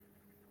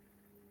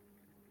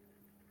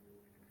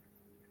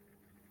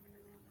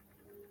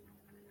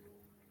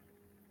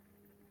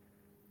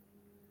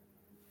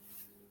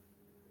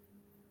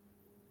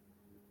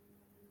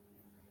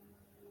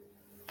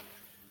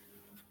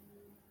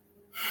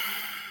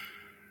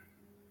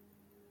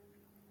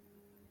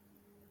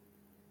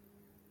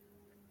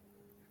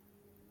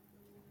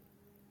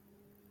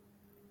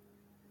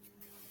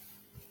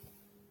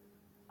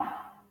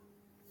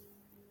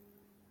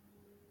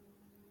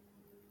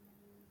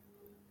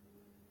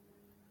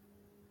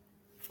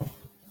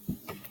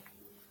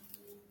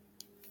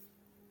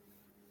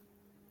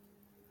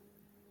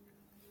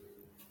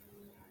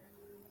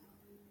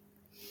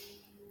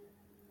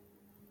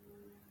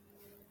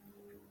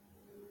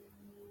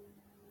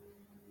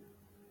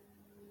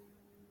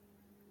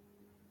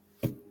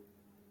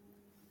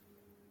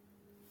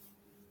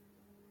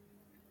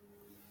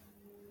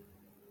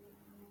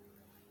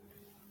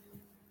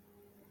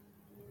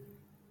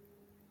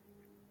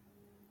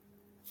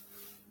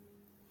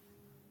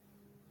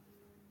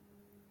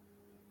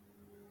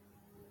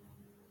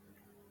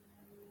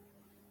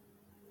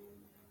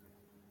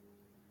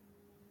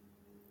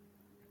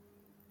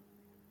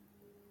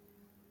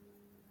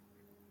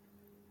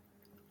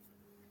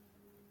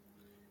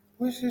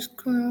What is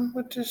going on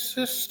with this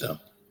system?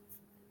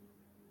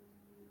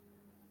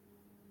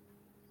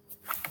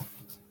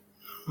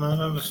 I'm not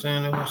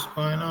understanding what's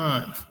going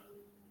on.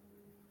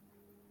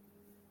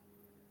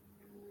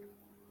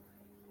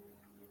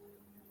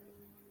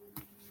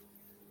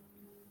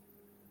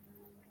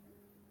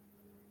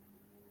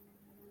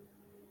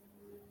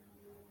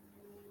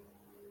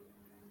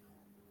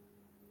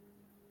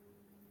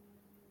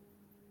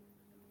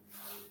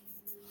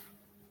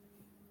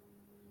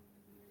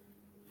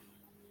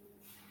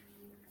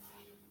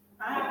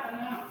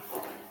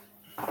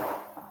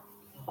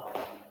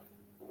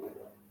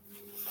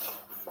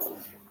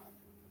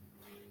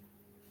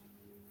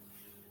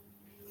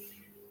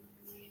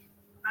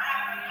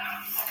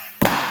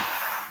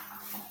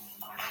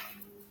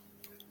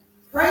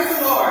 Praise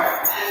the Lord,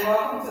 and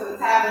welcome to the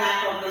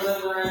Tabernacle of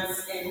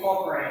Deliverance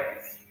Incorporated.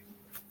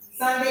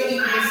 Sunday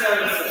evening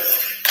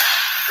services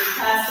with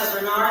Pastor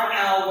Bernard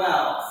L.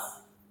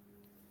 Wells.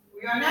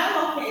 We are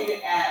now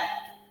located at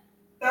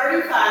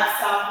 35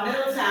 South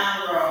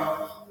Middletown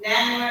Road,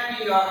 Nanuet,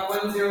 New York,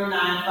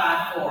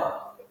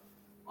 10954,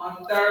 on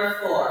the third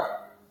floor.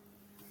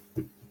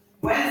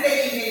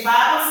 Wednesday evening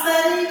Bible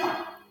study,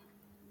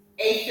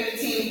 8:15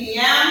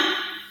 p.m.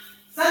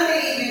 Sunday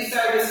evening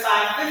service,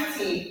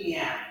 5:15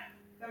 p.m.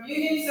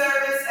 Communion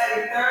service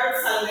every third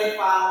Sunday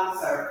following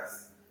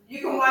service. You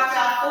can watch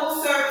our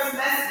full service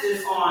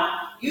messages on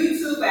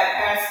YouTube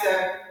at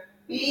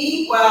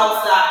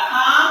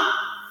PastorBWells.com,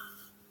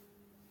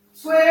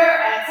 Twitter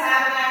at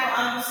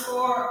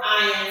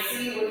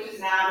Tabernacle_INC, which is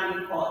now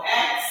being called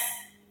X,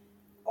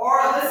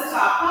 or listen to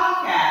our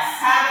podcast,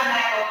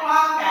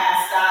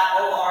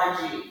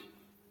 TabernaclePodcast.org.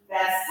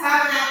 That's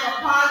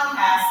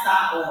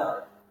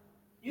TabernaclePodcast.org.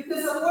 You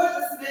can support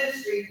this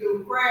ministry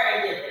through prayer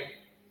and giving.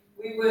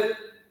 We would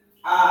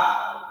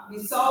be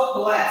so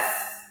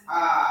blessed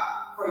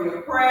for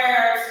your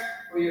prayers,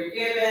 for your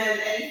giving,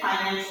 any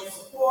financial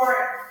support.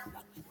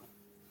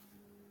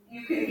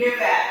 You can give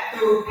that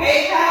through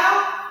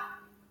PayPal,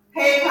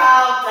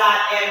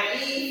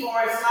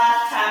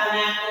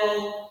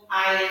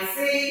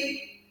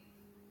 paypal.me/TabernacleINC,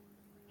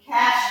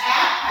 Cash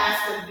App,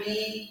 Pastor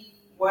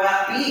BL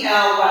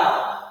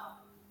Wells.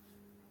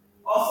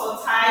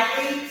 Also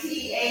Tithely,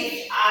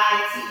 THITH.LY.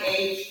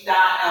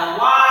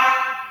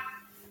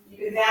 You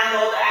can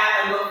download the app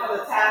and look for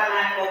the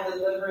Tabernacle of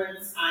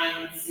Deliverance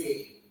INC.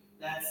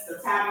 That's the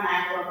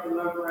Tabernacle of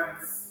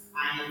Deliverance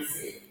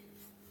INC.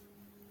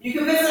 You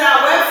can visit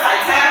our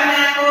website,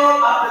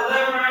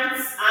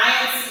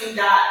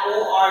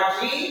 tabernacleofdeliverancinc.org.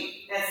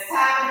 That's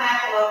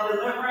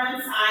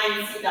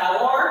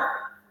tabernacleofdeliverancinc.org.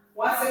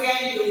 Once again,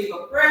 you can leave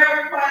a prayer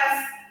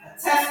request, a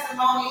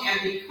testimony,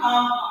 and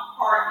become a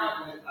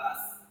partner with us.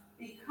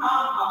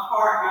 Become a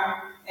partner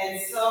and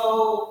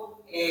sow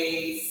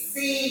a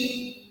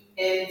seed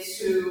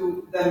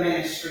into the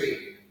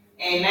ministry.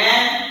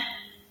 Amen.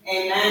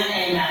 Amen.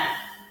 Amen.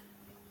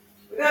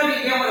 We're going to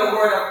begin with a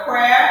word of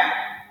prayer.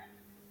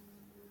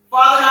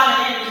 Father God, in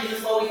the name of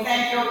Jesus, Lord, we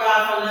thank you, oh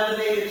God, for another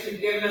day that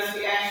you've given us.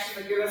 We ask you to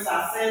forgive us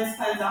our sins,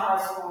 cleanse our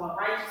hearts from all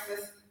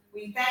unrighteousness.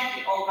 We thank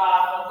you, oh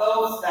God, for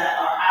those that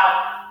are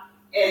out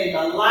in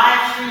the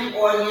live stream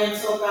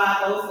audience, oh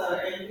God, those that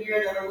are in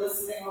here that are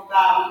listening, oh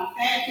God. We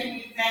thank you,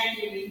 we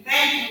thank you, we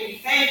thank you, we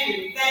thank you,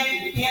 we thank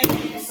you. We can't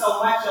thank you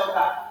so much, oh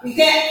God. We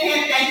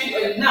can't thank you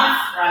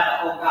enough,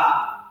 rather, oh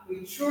God.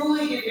 We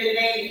truly give your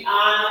name the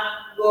honor,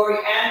 glory,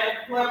 and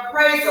the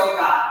praise, oh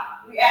God.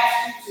 We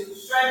ask you to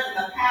strengthen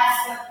the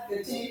pastor,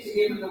 continue to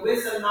give him the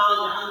wisdom,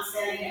 knowledge, and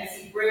understanding as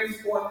he brings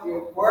forth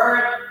your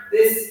word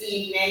this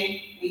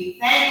evening. We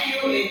thank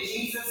you. In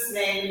Jesus'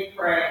 name we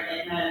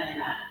pray. Amen,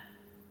 amen.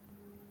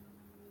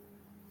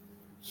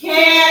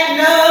 Can't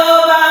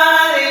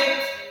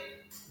nobody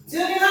do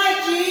me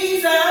like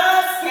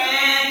Jesus.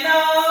 Can't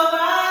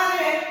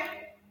nobody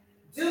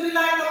do me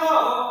like the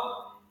Lord.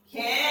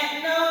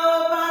 Can't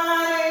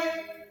nobody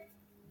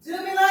do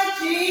me like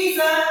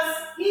Jesus.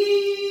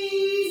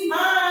 He's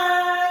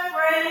my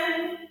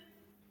friend.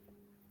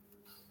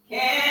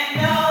 Can't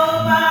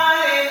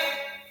nobody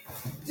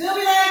do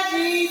me like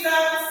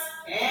Jesus.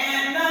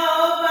 Can't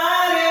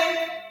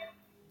nobody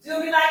do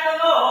me like the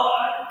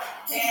Lord.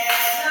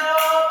 Can't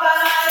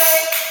nobody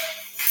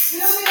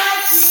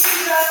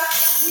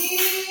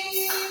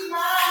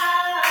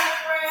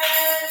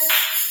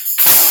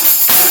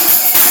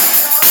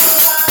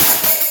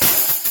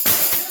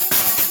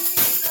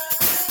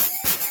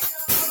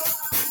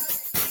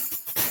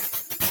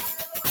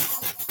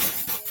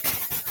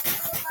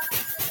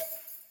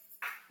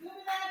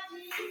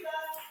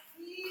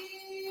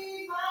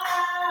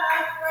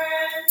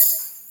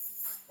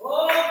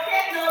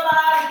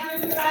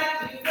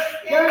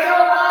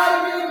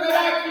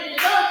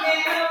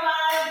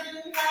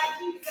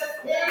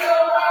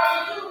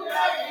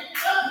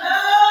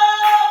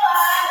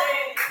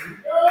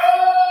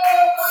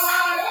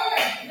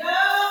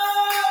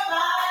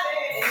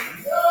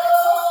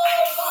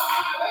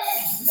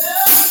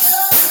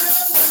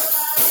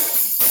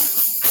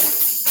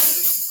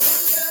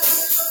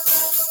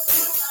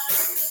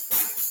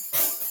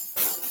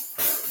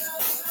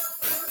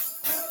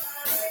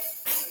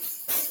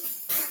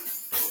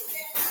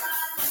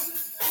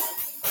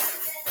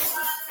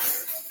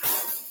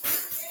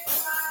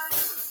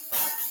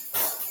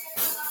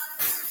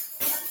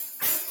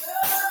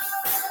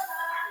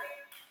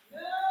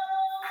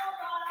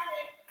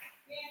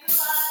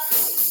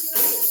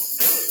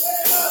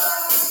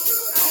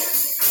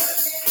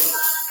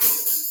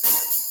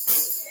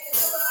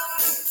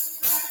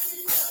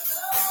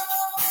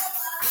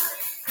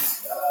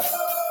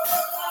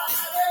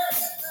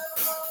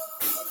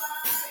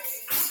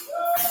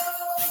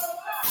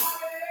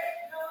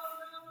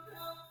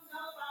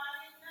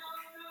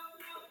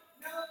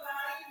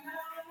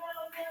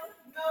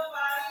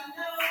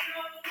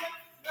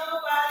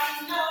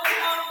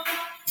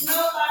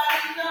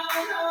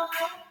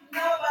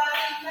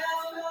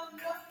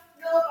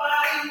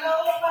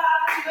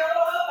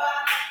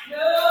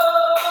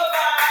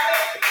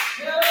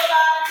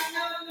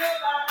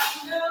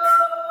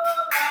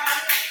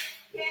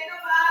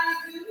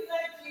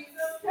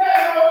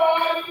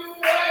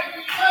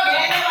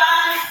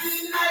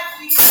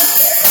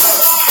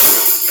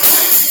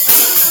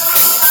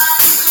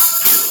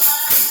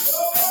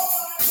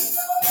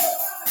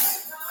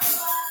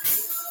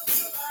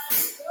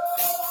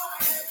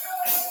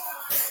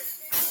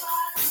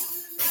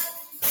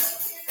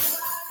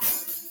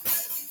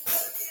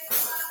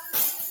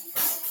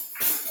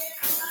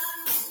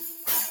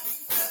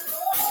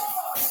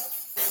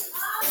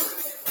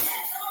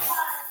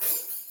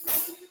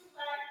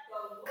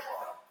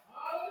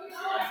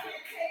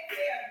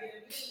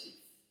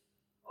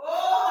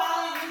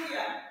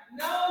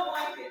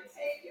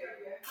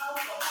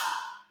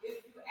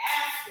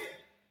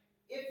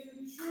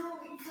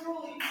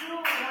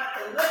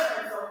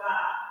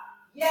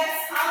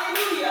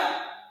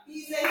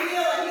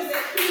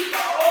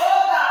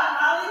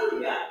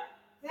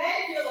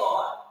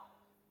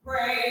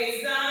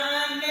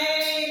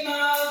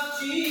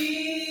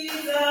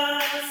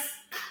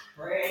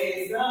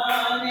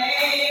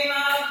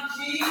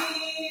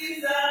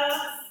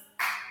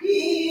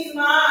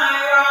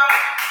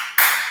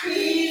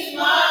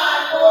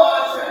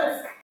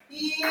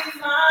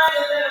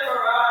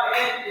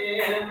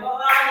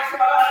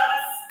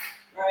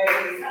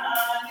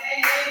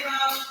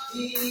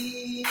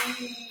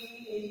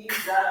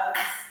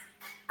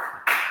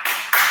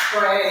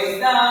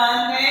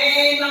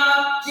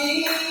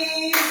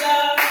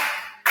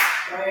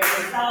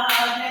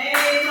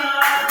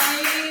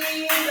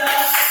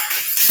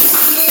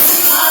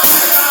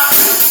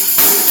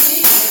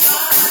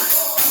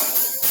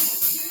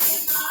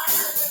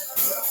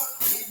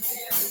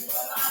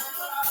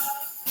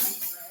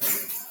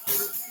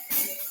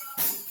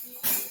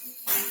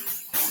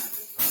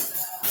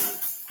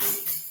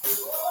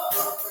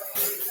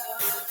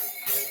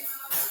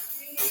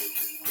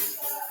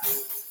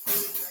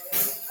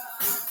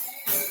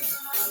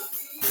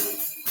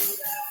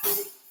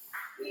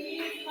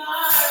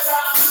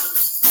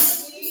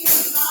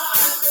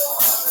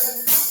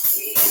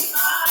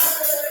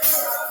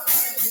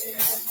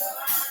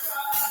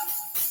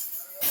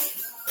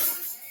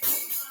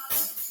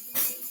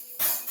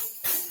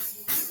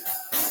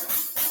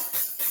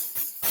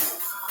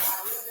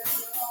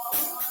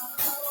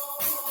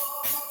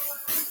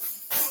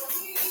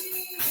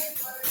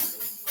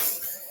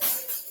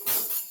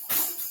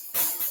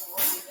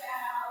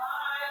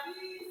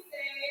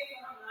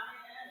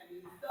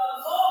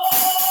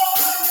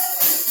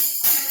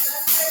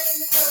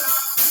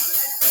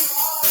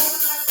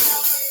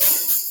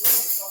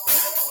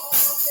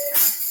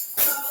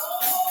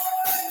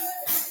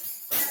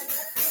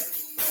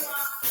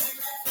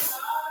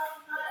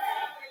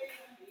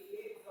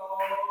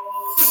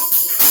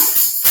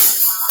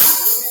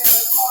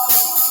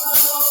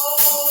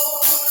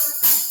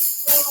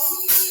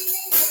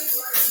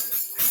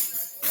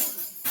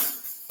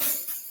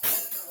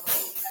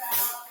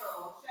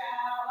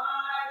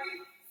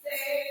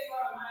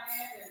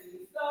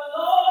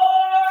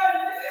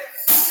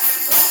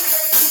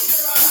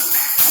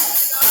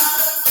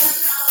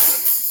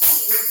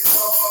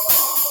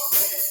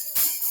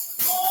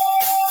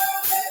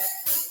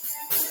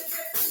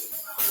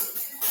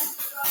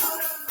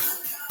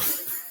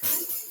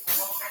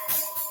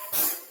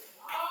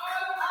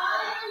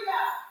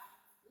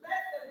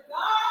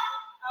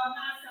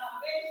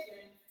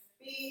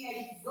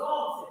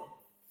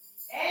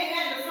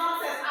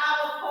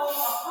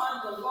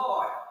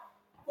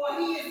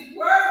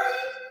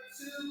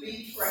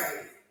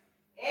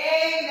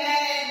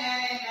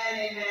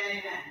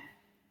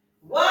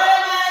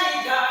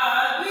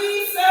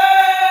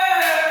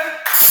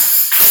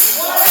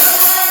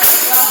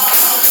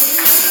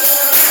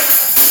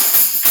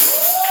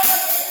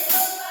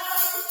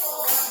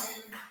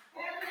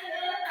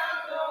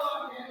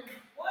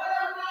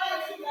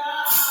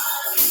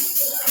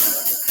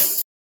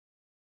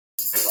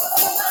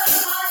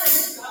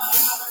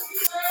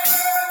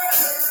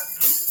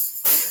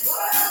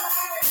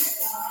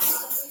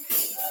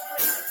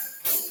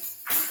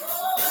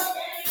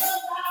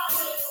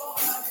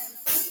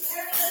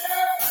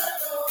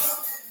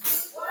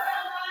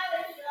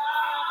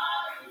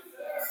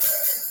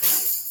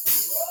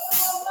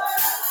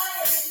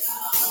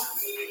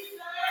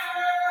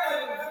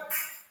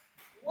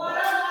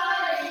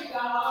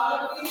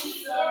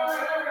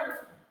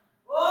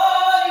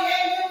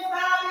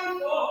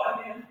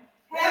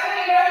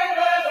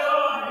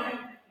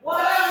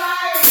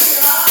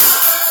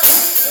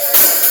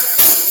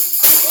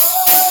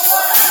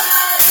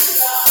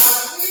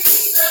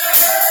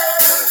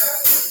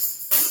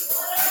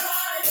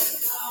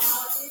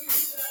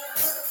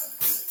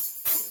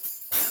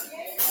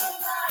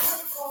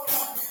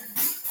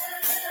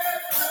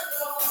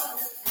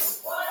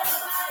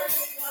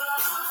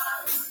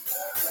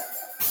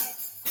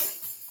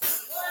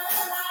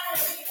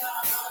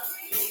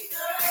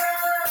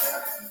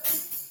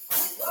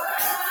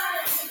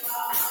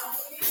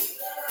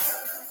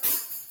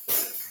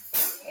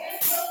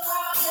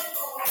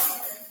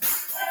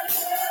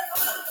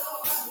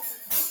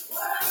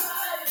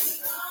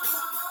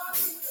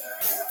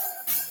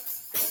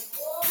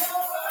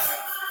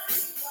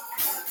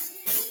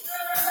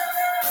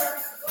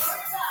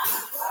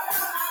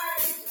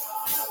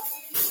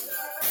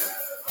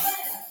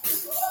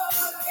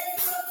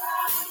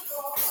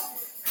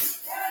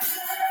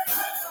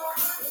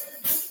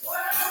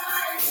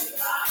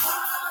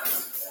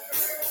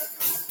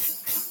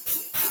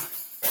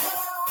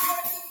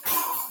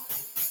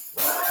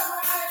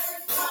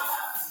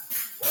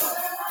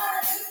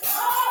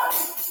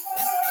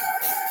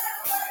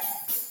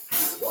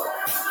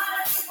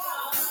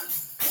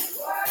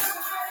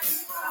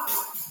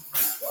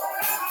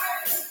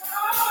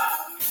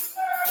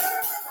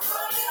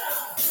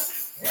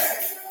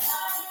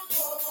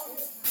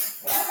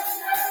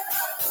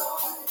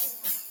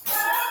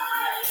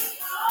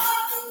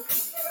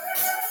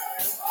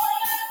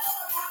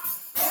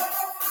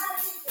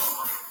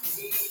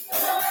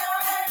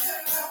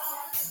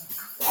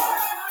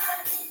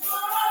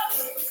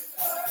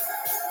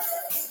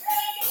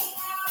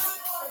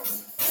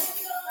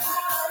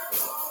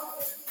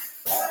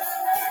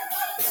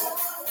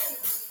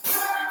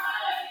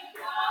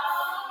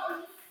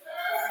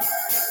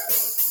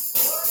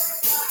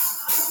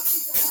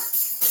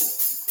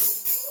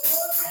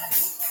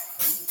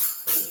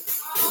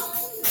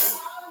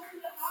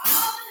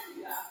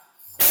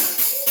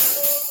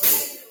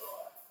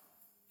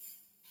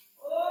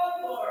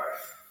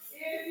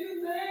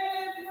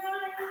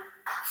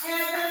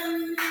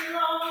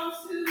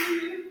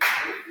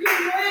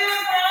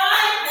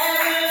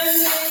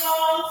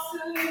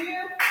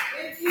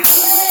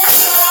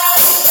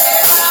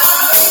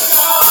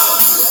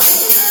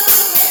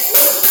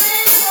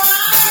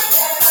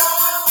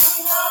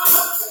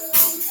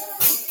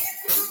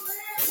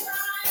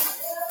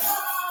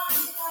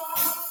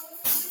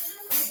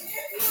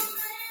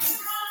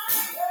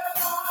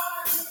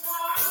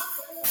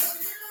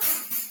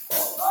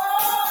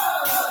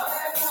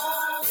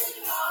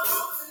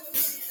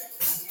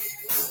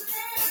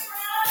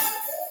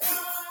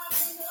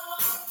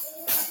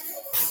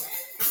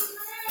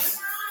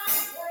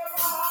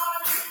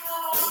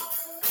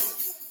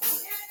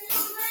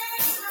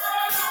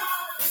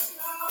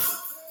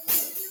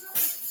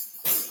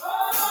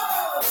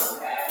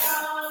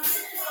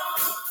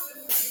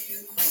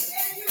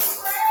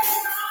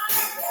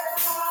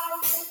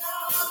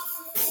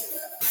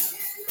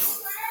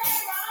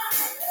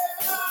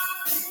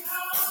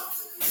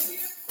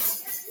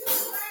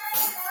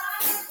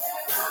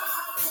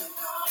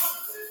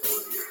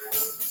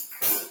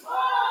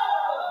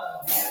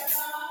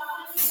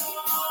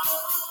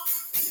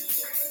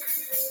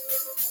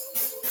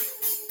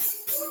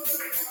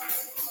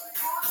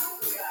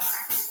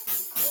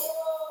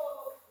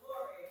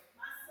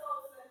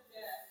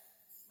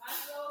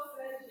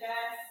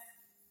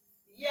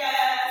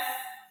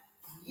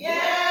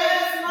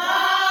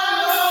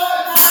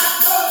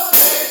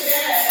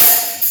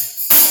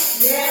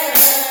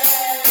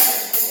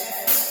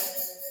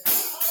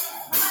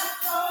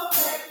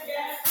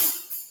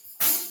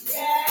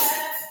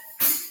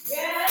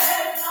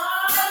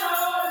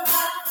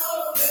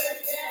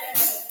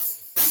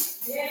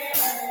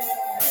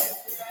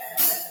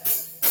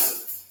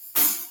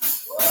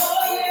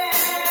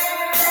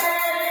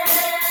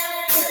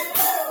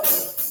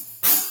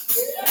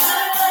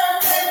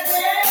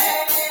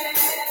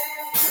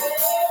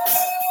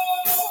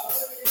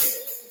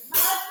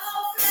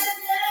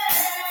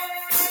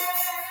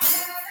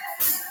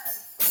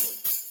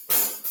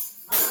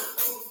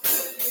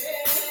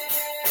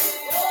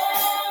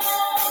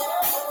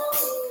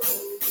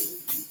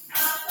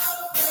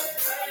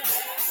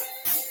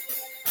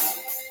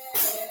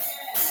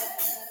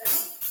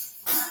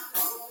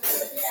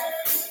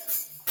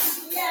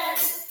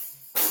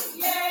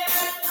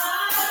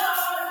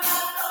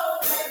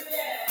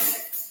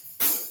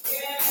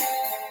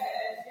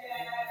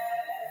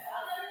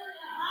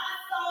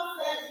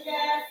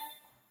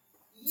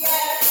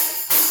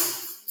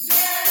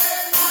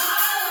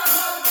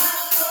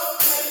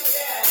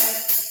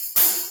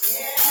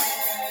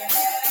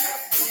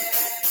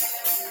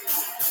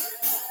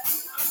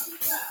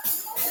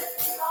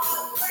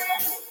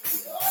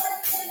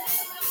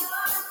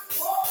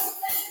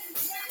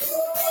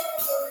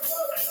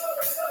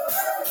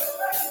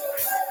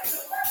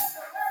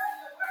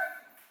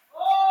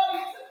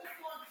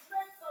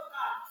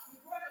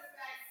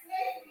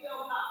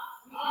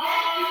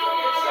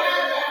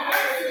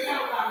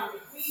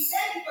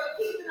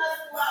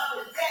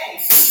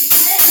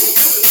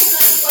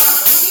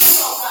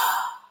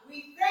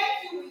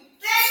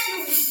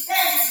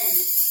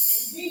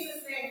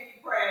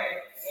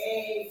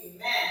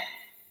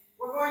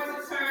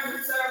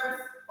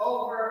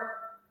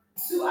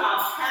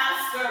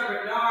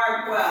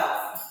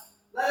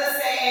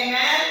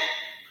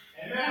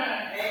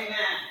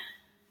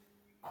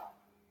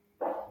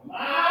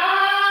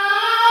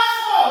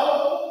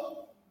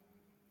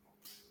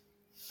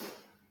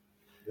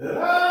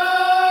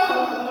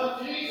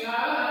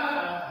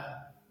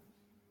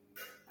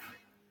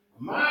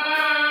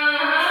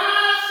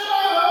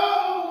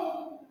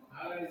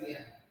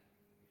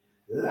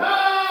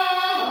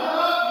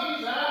Love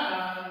Jesus.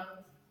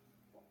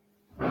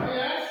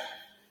 Yes,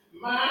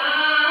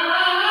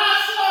 my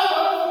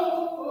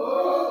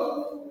soul.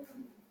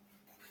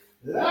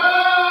 Love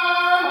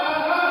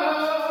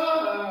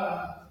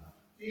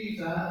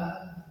Jesus.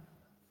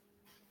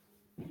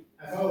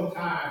 That's old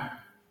time.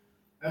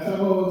 That's an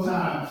old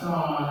time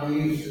song they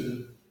used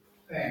to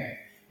sing.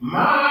 My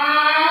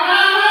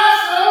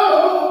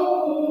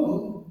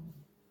soul.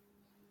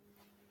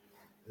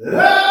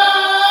 Love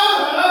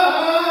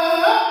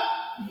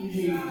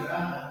Jesus.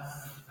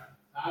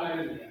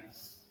 Hallelujah.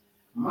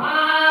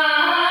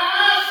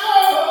 My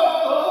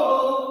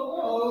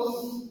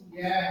soul,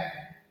 yeah.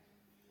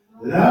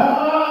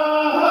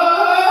 Love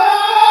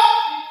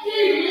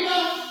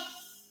Jesus.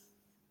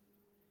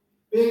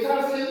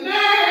 Because his name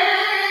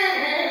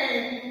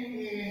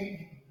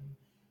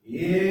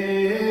is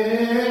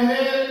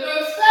the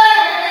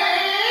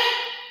same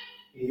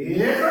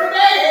every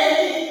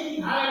day.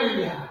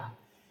 Hallelujah.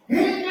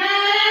 His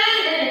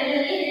name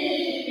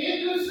is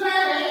the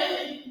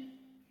same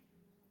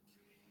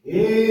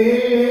every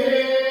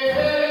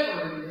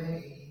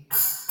day.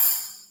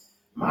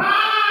 My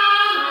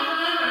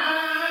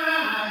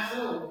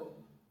soul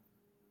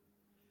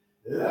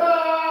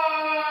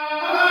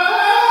love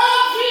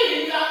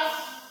Jesus.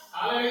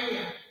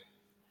 Hallelujah.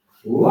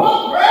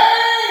 Oh, praise.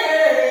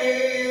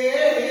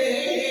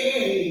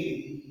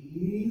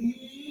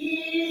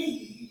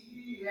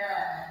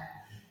 Yeah.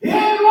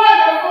 His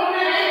wonderful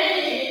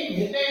name.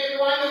 His name is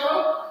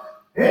wonderful.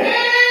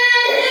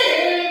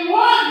 His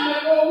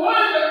wonderful,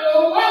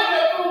 wonderful,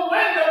 wonderful,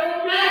 wonderful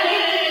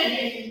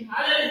name.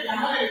 Hallelujah,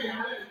 hallelujah,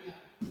 hallelujah.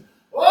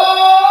 Oh,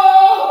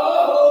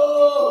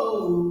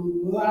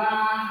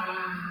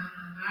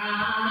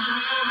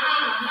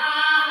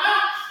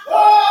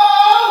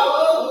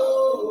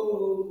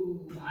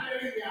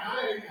 hallelujah,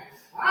 hallelujah.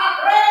 I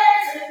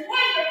praise his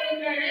wonderful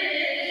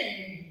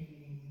name.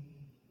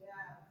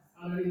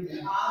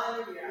 Hallelujah.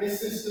 Hallelujah. This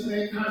sister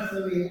may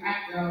constantly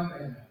act up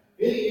and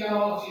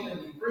videos, she can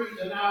be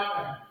preaching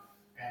out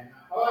and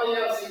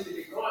audio seems to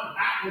be going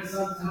backwards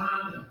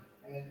sometimes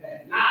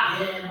and not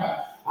hearing her.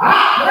 I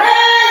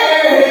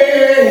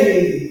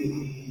praise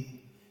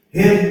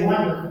his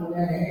wonderful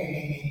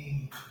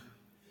name.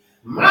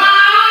 My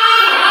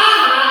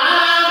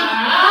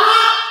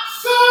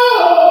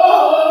soul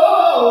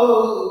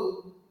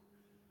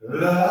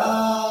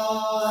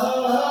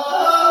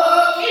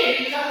love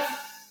Jesus.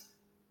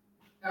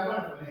 That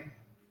wonderful name.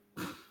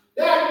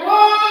 That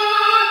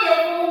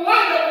wonderful,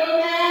 wonderful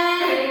name.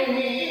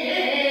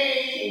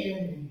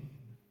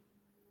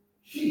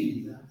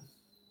 Jesus.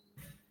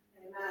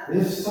 Amen.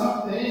 There's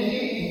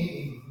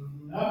something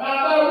about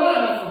that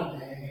wonderful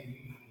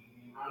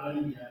name.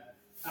 Hallelujah.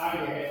 Bow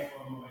your head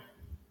for a moment.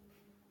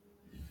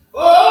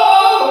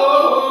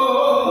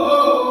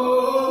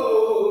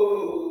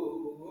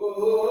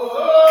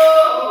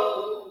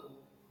 Oh,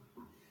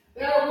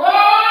 that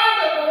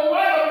wonderful,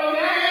 wonderful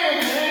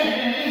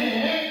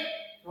name.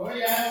 Oh,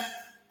 yes.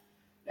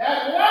 That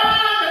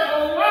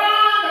wonderful,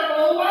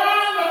 wonderful,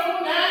 wonderful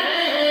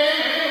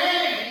name.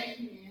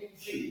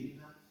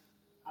 Jesus.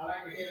 I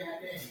like to hear that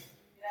name.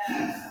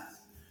 Yes.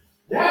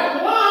 That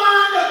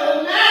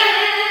wonderful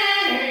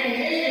name.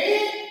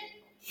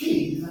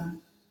 Jesus.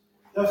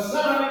 The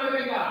Son of the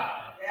living God.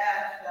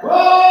 Yes.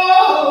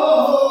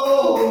 Whoa!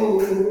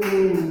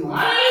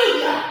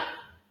 Hallelujah!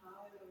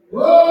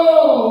 Whoa!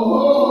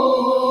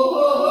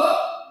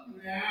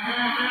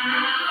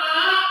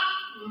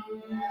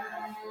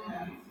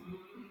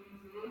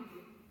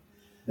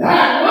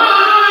 That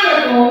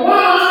wonderful,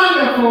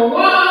 wonderful,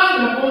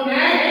 wonderful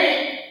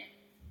name.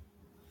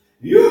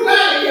 You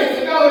got to get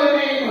to know the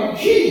name of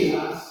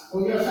Jesus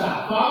for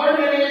yourself. Father,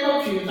 in the name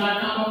of Jesus, I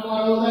come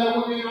before those that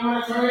will be in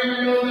auditorium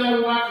and those that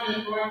are watching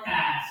this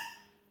broadcast.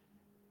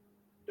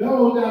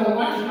 Those that are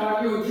watching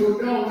on YouTube,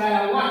 those that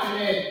are watching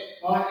it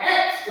on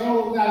X,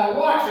 those that are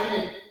watching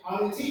it on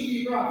the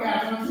TV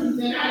broadcast on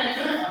Tuesday night at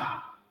 10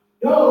 o'clock.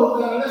 Those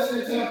that are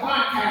listening to the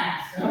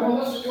podcast, that will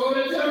listen to it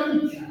into the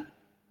future.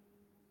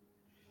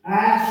 I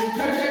ask you to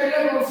touch every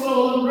little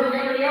soul and break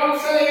every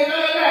yoke, save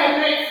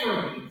and make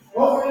free.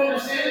 Open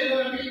understanding of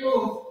the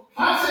people,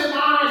 hearts and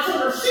minds to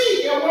receive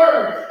your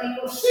word and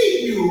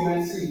receive you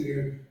as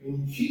Savior.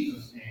 In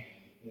Jesus' name,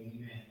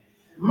 amen.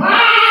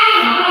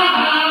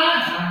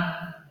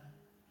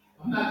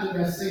 I'm not the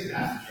best singer,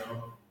 that's for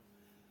sure.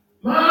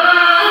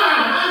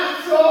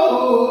 My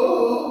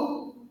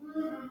soul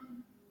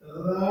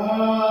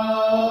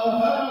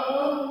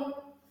love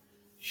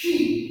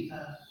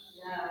Jesus.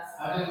 Yes.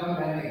 I just love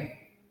that name.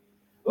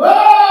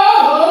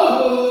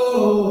 Oh,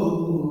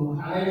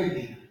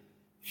 hallelujah.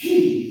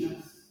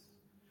 Jesus.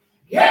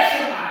 Get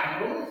your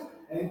Bibles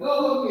and go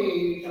with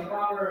me to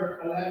Proverbs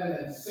 11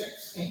 and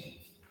 16.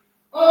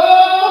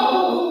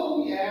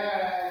 Oh,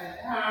 yeah.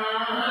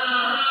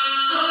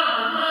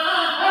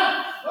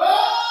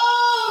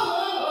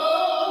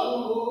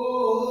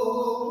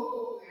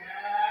 Oh,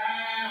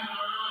 yeah.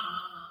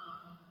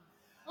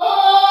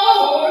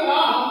 Oh,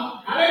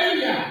 Lord.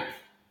 Hallelujah.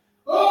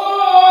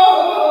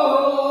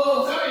 Oh,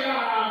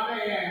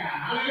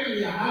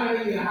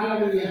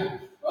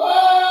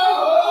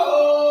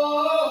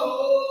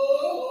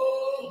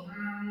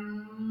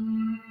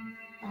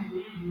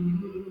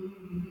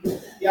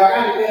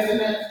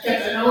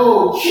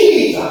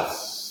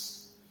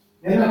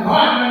 And the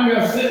pardon of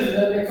your sins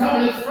and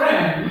become his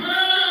friend.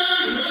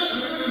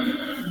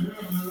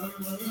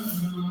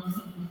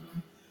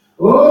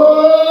 Oh,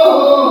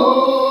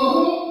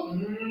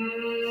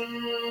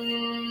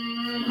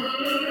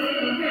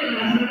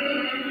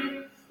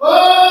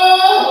 oh,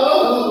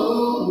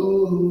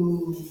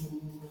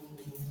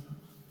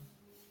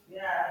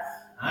 Yes.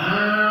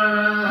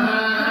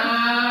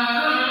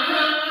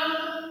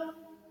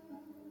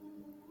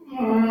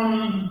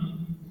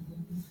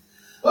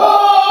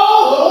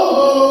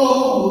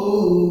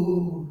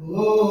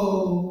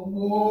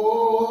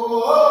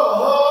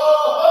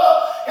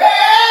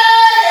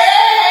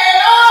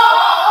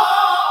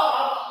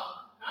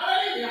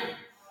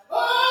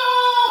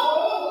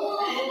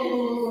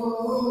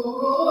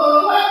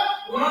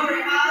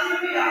 Glory,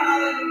 hallelujah,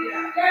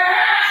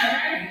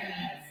 hallelujah.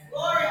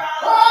 Glory,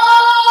 hallelujah.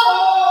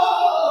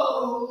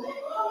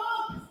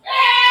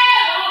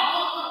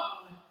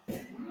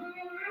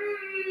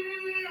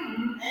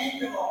 Thank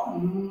you,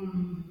 Lord.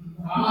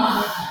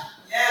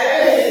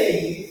 Yes.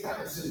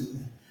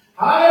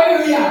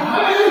 Hallelujah,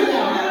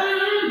 hallelujah.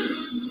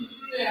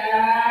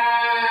 Yeah.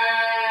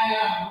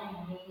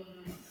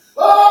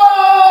 Oh,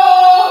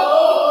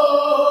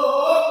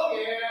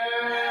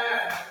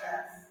 yeah.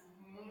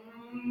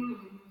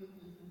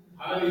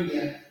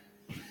 Hallelujah.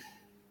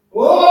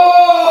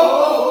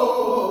 Oh,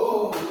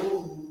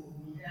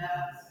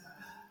 Yes.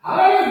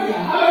 hallelujah,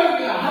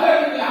 hallelujah,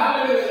 hallelujah,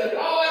 hallelujah. The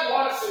Lord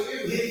wants to do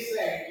his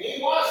thing. He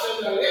wants to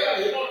deliver.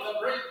 He wants to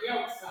break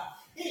yokes.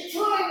 He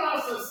truly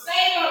wants to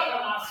save us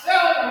from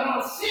ourselves and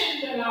our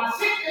sins and our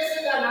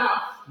sicknesses and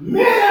our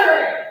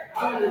misery.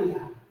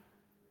 Hallelujah.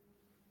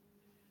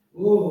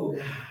 Oh,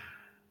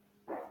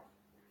 God.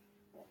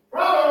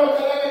 Proverbs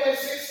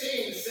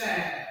 11:16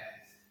 says,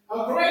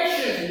 a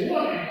gracious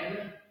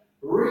woman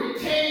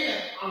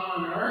retaineth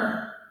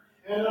honor,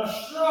 and a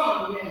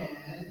strong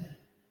man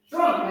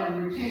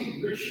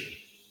retains riches.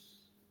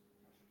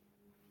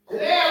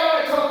 Today I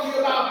want to talk to you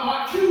about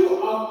part 2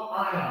 of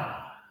honor.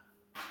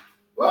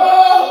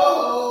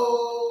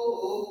 Oh,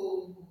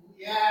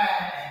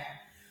 yeah.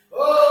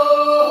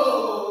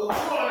 Oh,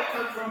 honor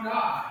comes from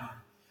God.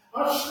 A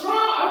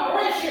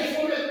gracious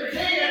woman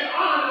retaineth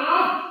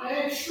honor,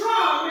 and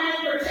strong man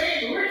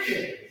retain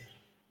riches.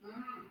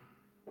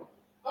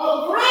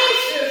 A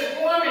gracious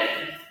woman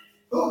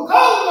who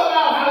goes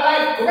about her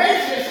life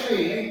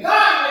graciously and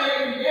godly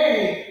every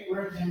day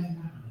retains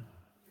honor.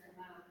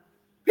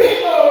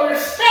 People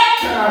respect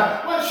her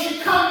when she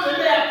comes in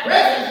their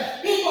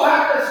presence. People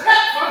have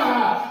respect for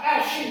her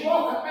as she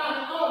walks about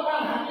and go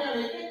about her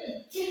daily business.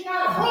 She's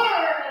not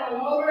hovering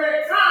all over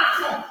it, trying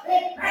to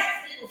impress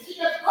people. She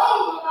just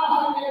goes about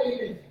her daily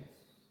business.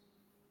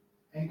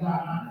 And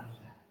God honors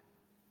that.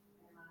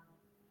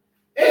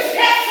 It's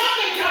just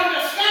something to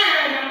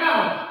understand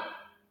about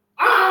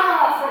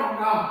honor from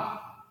God.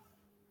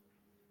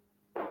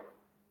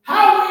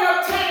 How we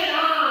obtain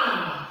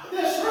honor.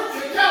 The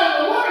scripture tells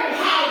the woman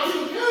how to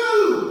do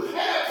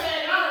and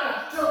obtain honor,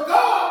 to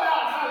go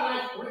about her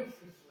life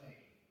graciously.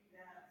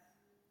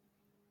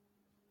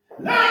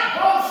 Not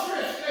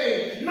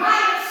boisterously, not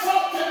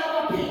insulting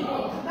other people,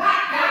 not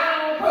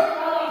putting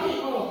other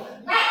people,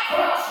 not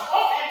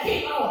cross-open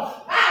people,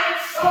 not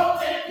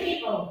insulting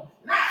people,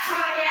 not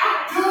trying to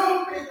outdo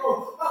people,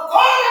 but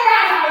going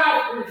about her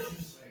life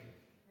graciously.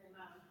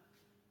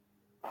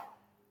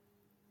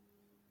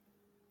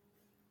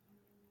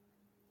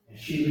 And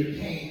she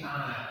retained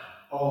honor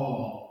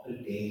all the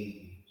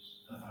days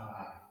of her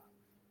life.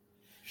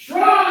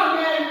 Strong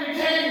men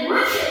retain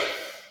riches.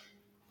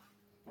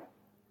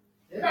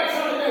 You're not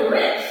trying to get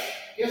rich.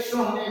 You're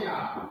strong in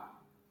God.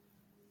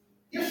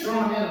 You're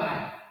strong in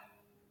life.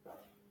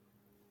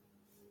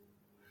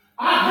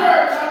 I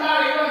heard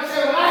somebody once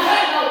say, well, I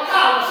had no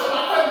power, so I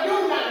couldn't do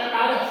nothing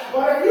about it.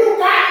 But if you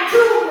got in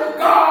tune with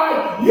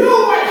God, you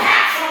would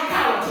have some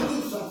power to do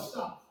some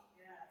stuff.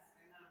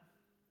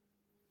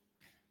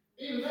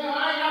 Even though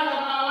I ain't got no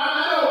power,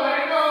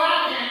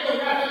 I can't do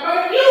nothing. But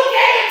if you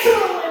get in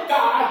tune with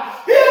God,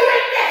 He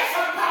will get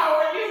some power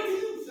in you to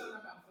do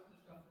something about some of the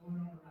stuff going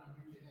on around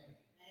you today.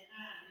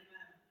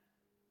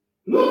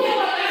 Look at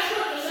what that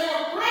scripture says.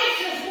 A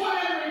gracious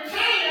woman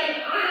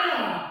retaineth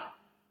honor.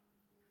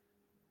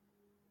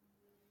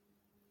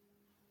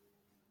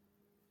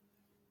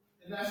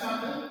 Is that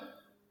something?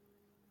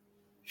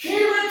 She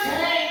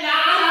retained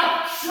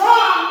honor.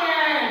 Strong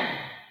man.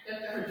 Get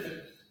the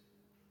riches.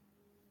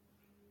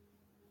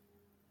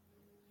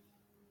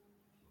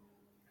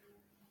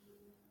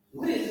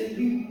 What is it,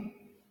 people?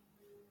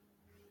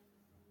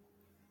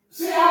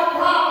 See, our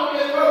problem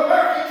is we're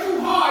working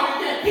too hard to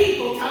get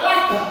people to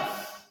like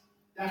us.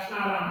 That's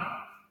not honor.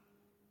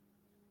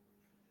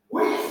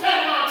 We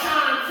spend our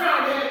time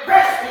trying to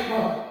impress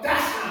people.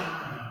 That's not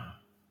honor.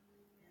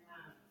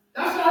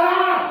 That's not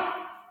honor.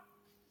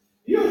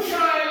 You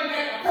trying to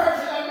get a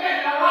person that men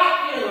to like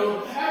you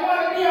and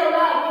want to be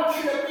around, want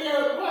you to be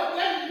around, want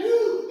them to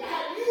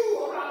have you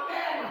around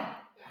them.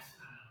 That's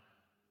not honor.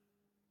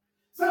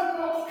 Some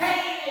folks pay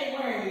their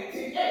way to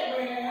get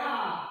where they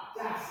are.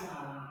 That's not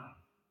honor.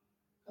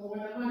 So when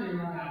the money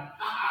runs out,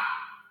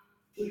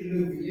 who you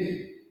do for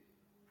you.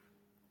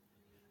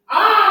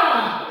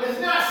 Honor is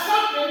not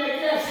something that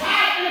just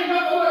happens,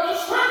 but what the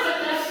scripture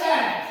just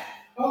says.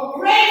 A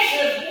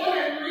gracious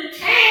woman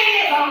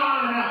retains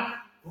honor.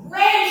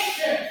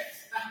 Gracious.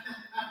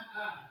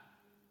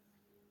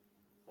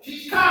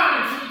 She's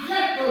kind, she's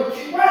gentle,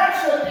 she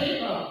works with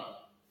people.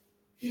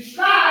 She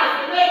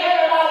strives to make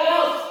everybody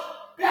else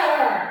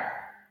better.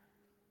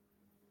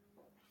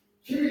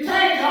 She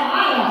retains her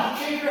honor.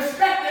 She's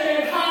respected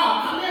in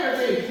her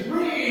community.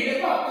 Read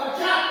the book of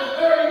chapter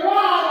 31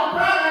 of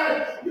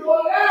Proverbs. You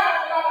will learn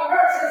about a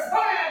virtuous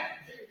woman.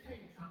 She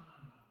retains her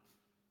honor.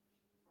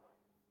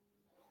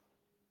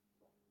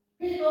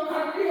 People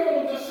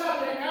confuse the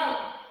subject of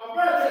a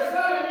virtuous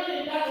woman,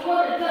 meaning that the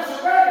woman is just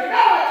a virgin.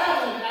 No, it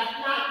doesn't. That's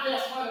not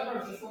just what a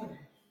virtuous woman is.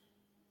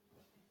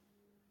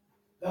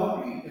 Don't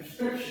read the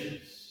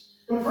scriptures.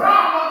 The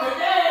problem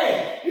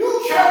today, you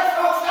church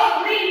folks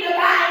don't read the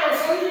Bible,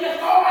 so you just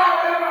go out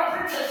whatever a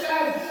preacher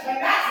says, and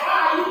that's why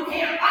you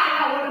can't find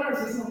out what a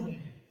verse is going to be.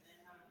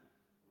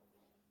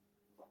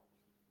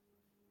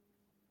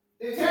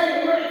 They tell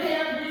you women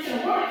can't preach, and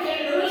women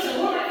can't do this, and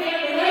women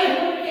can't do that,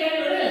 and women can't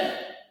do this.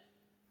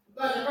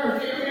 But the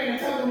verse came in and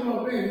tell them,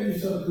 oh, baby, you're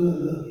so good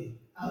looking.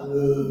 I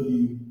love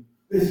you.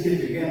 Let's get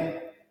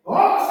together. Well,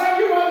 all of a sudden,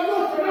 you wasn't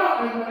good for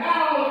nothing, but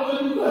now all of a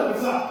sudden, you're good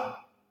for something.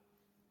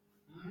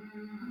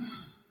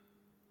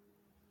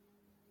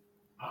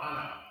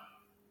 Honor.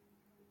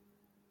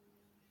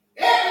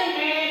 Every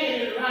man in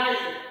his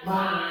right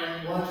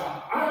mind wants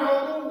an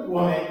honorable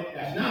woman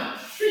that's not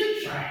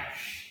street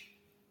trash.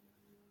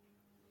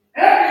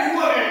 Every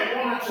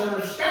woman wants a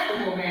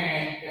respectable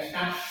man that's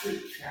not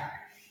street trash.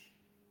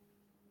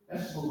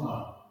 Let's move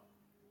on.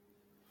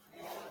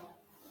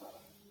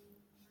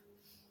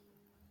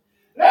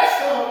 Let's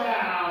go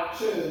now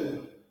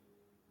to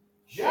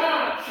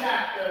John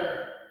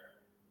chapter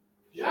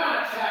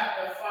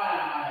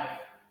 5.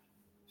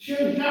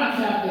 John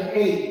chapter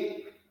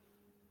 8.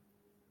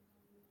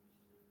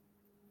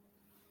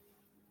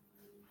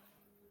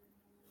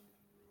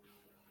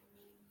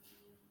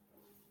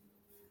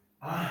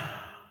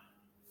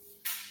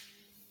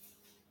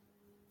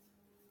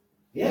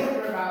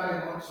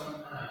 Everybody wants some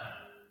honor.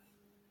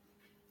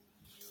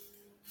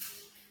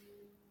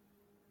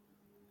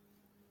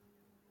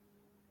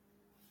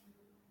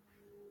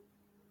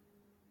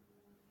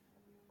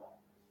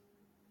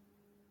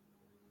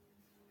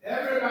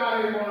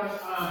 Everybody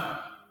wants honor.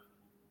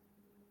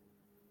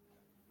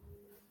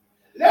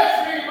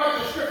 Let's read what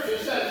the scripture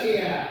says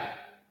here.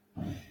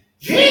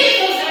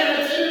 Jesus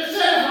answered and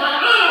said, I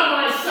honor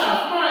myself.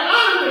 My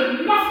honor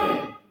is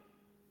nothing.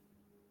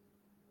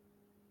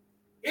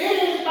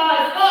 It is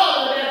my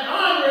Father that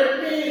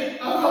honored me,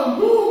 of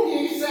whom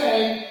ye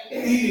say,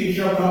 and he is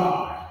your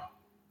God.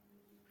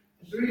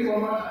 Let's read it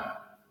one more time.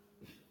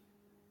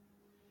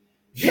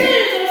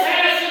 Jesus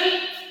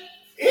answered,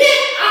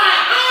 if I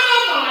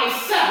honor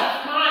myself,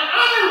 my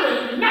honor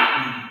is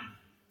nothing.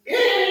 It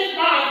is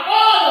my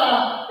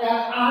Father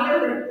that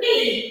honoreth me,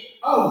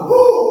 of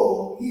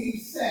whom ye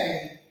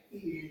say he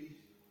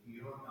is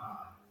your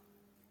God.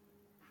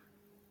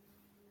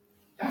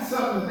 That's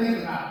something to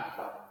think about.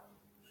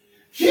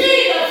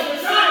 Jesus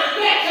was trying to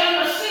get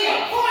them to see a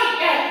point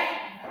that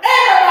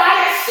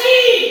everybody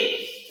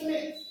sees to me.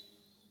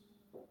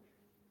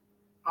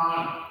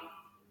 Honor.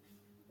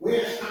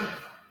 Where's it coming from?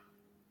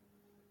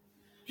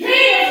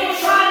 Jesus was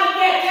trying to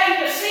get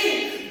them to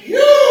see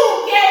you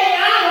getting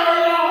honor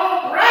in your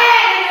own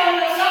bragging on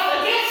yourself to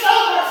get so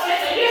much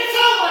this and get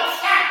so much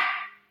that.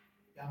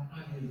 Y'all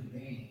honor his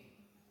name.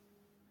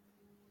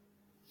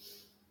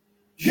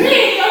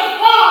 Jesus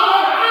Father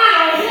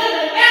honor him,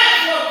 and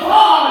that's what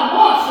God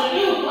wants to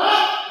do. But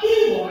he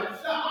wants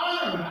to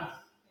honor us.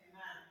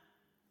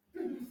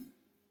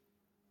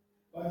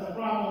 But the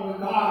problem with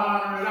God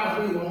honoring us,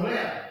 we won't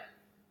live.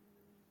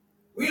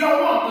 We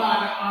don't want God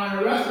to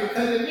honor us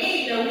because it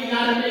means that we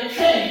got to make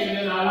changes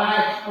in our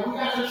life, and we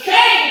got to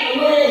change the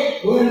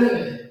way we're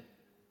living.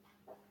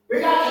 We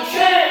got to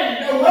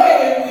change the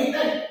way we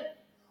think.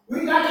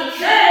 We got to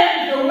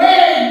change the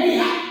way we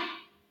act.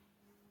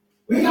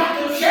 We got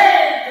to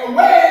change the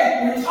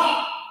way we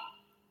talk.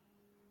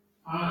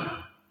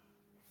 Honor.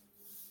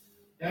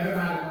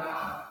 Everybody wants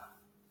honor,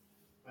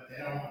 but they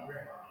don't want real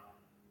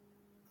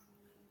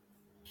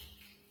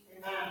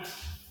honor. Amen.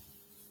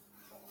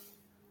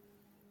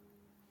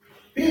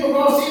 People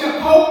go see the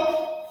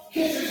Pope,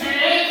 kiss his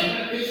hands, and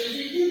the kisses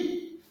he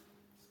you.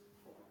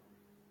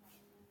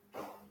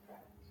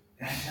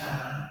 That's not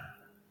honor.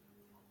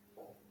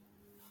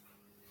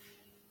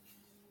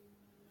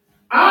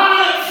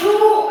 Honor,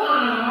 true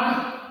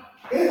honor,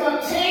 is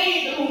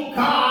obtained through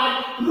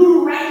God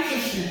through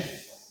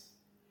righteousness.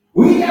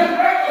 We have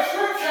read the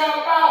scripture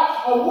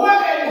about a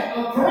woman,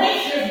 a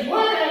gracious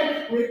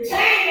woman,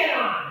 retaining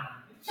honor.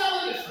 It's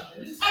telling you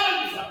something. It's telling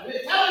you something.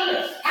 It's telling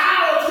you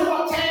how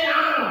to obtain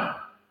honor.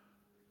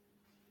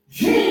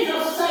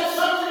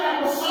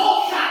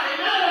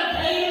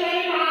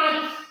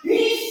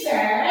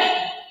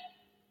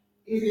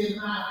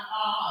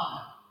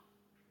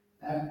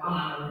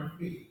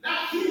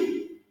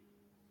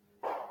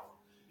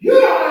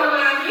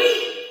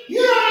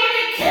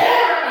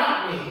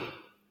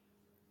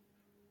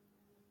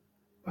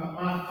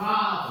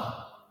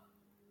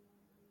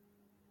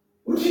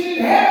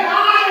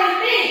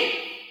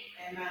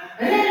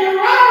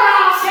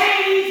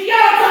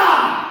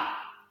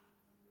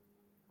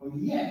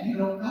 but yet you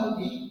don't know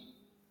me.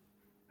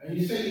 And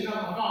you say you know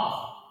my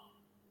Father.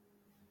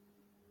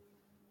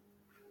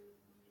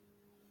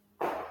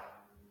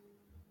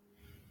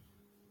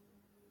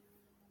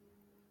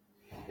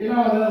 You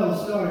know a little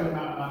story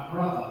about my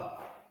brother.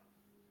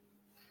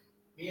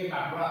 Me and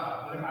my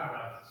brother, one of my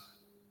brothers.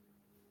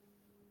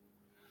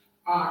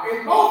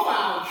 In both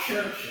our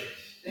churches,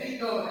 they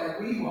thought that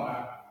we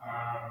were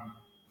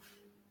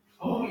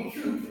only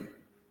children.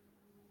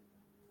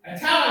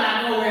 Until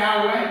I know where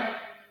I went,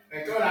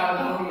 they thought I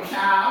was only a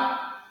child.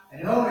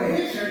 And over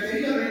his church,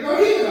 they didn't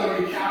know he was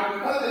only a child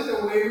because it's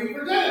the way we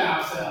presented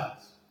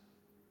ourselves.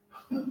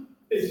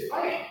 It's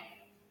funny,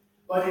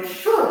 but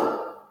it's true.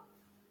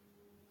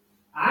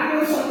 I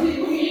knew some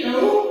people he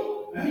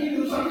knew, and he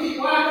knew some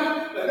people I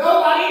knew, but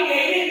nobody,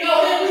 they didn't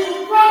know that we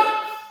were brothers.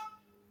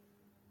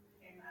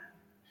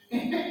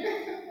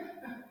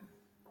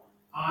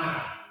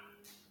 Honor.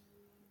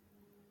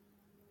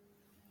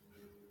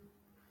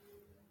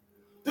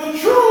 The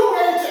true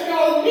way to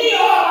know me or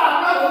my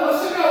brother was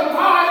to know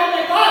God, and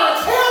then God will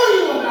tell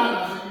you about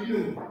us if you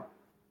do.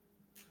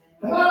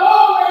 And I've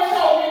always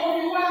told people,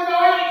 if you want to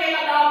know anything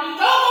about me,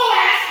 don't go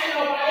asking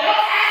nobody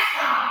else, ask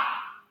God.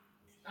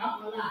 Stop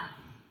the lie.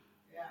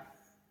 Yeah.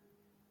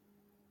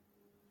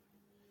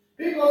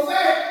 People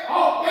say,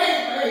 oh, hey,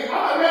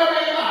 I'm a real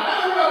man of God.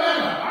 I'm a real man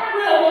of God. I'm a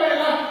real woman of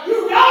God. You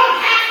don't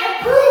have to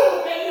prove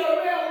that you're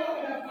a real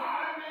woman of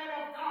God, a man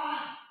of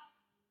God.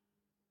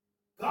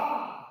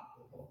 God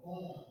will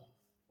perform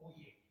for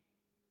you.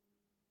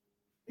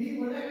 He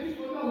will let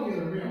people know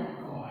you're a real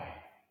McCoy.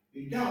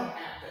 You don't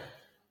have to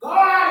go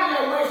out of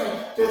your way and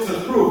this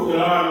is proof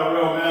that I'm a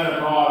real man of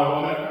God or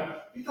woman of God.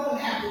 You don't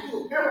have to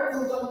do it.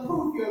 Miracles don't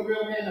prove you're a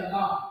real man of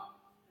God.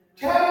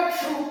 Tell the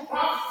true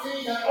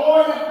prophecy that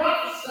all the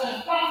prophecy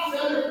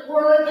and the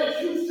word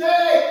that you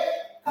say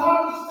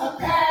comes to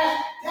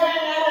pass. Tell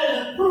that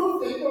as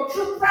proof that you're a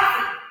true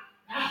prophet.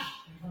 That's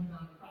what comes down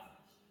to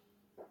prophecy.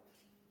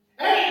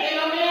 Anything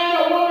a man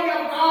or woman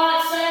of God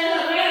says,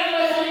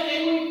 evangelist,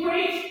 anything we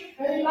preach,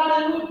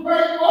 anybody we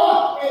pray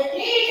for, it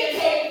needs to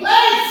take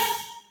place.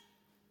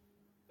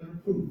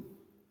 And proof.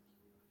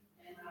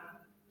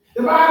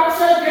 The Bible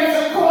says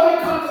there's a calling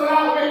comes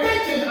without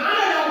repentance. I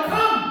don't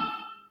come.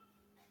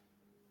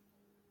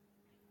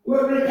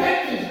 With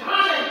repentance,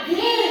 honor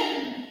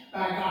given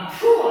by God.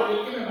 True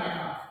honor given by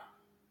God.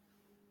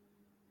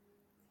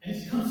 And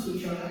it comes to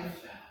your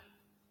lifestyle.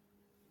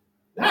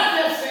 Not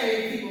just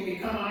saying people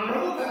become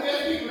honorable, but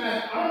there's people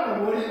that are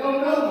honorable that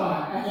don't know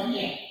God as of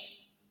yet.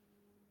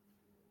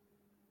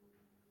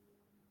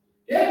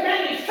 There's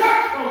many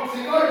church folks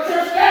that go to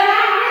church, they're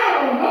not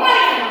honorable. Nobody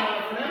has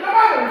honor for them.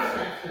 Nobody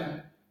respects them.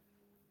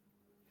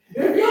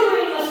 If you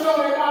read the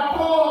story about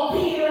Paul,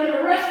 Peter, and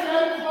the rest of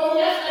them, oh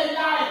yes, they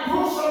died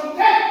gruesome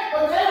death,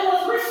 but they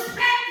was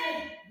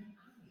respected.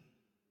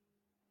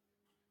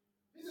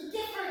 There's a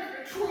difference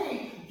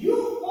between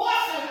you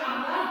forcing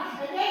honor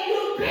and then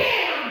you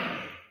being honor.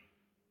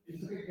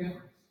 It's a big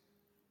difference.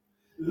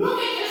 Look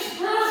at this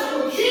verse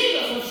of what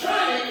Jesus was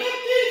trying to get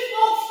these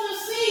folks to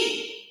see.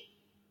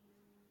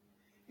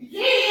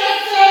 Jesus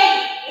said,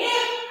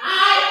 if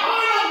I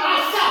honor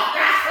myself,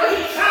 that's what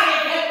he's trying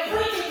to get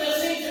preachers to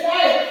see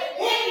today.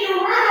 If you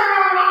run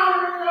around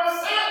honoring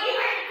yourself, you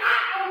ain't got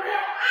no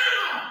real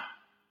honor.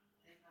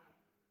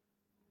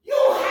 You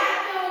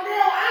have no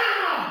real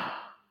honor.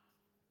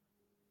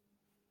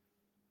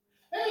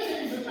 Let me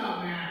tell you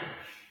about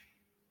marriage.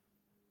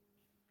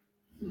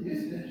 This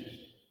is interesting.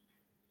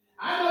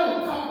 I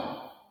know a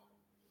couple.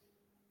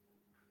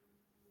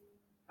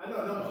 I know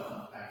another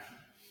couple, actually.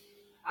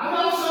 I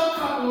know some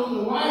couples,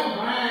 the wife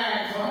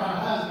brags on her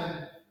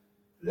husband,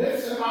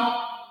 lifts him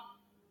up.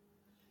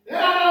 Then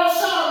I know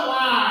some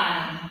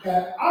wives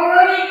that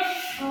already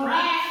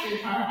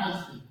trashes her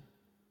husband.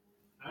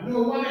 I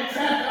know one that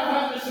trashed her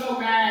husband so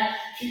bad,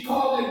 she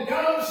called him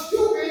dumb,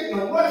 stupid,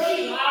 but what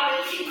she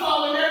lied, she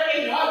called him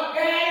everything up,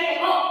 bad,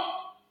 and up.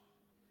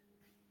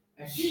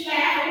 And she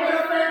laughed with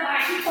her friend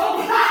while she told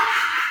me,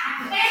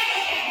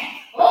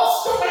 oh,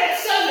 stupid and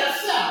sell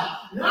yourself.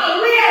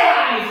 Not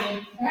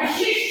realizing that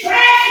she's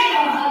trashing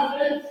her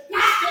husband,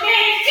 that's the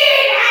man she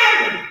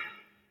married.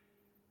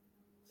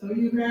 So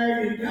you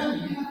married and done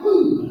it.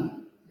 Ooh,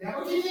 is that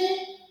what you did?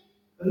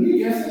 So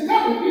you just a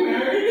couple, you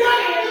married and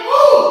done it.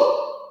 Ooh,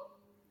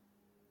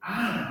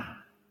 honor.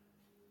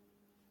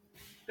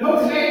 No,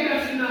 today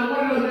that's not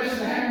one of those messes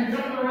that have you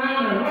jumping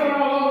around and running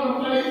all over the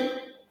place,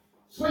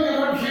 swinging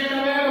from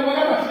chandelier or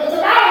whatever. It's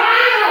about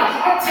honor,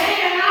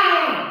 obtaining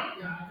honor.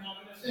 Yeah, I don't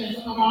understand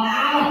something about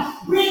honor.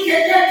 We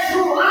can get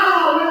true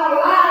honor when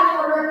alive in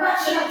the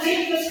reflection of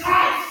Jesus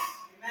Christ.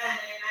 Amen,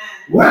 amen.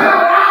 When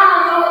alive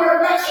in the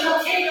reflection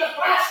of Jesus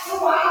Christ,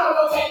 true honor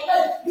will take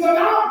place. You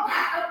don't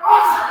have to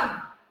force it.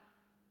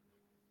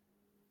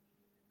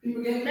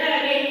 People get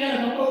mad, they get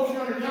a promotion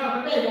on the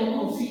job, but they don't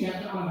go seek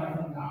after honor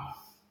from God.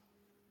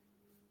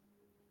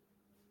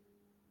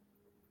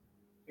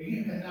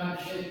 You can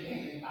understand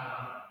anything about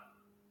honor.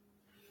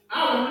 I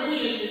was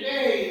reading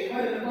today,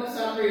 one of the books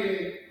I'm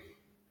reading.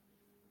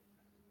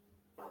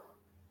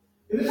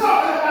 It was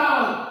talking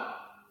about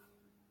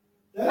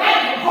the last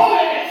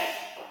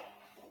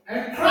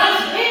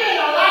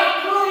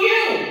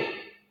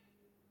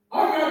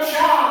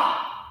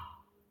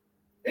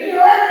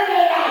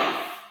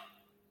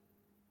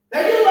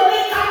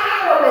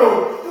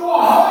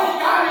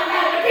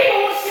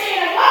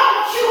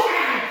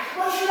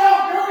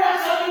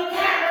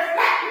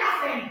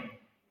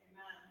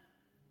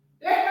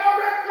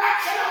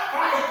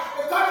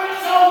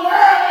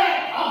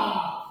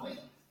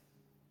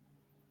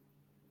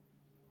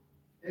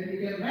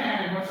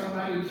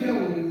somebody tell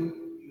you,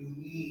 you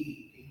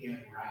need to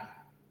get right.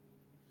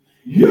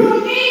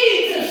 You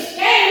need to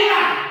stay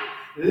right,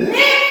 live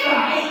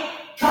right,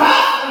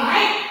 talk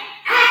right,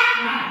 act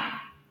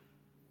right.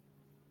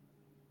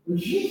 But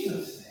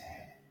Jesus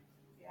said,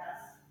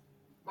 Yes.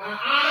 my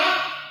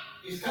honor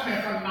is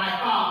coming from my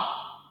Father,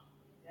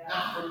 Yes.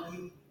 not from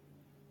you.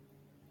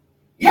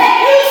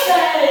 Yet you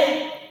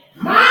say,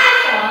 my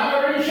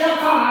Father is your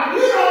God.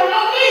 You don't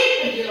know me,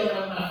 and you don't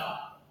know my Father.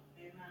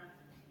 Amen.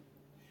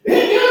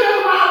 If you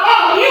knew my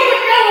Father, you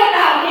would know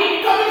about me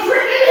because it's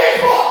written in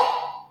His book.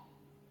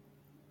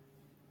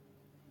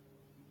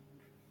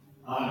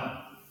 Honor.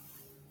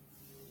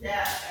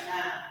 Yes.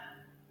 Amen.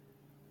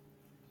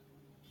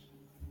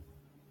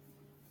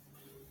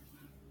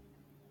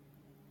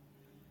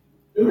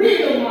 The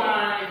reason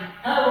why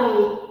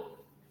Herod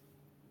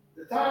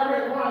the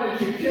tyrant wanted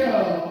to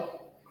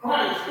kill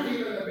Christ when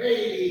he was a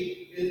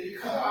baby is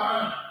because of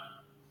honor.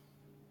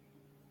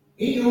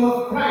 He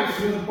knew if Christ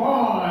was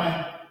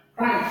born,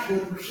 Christ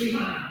would receive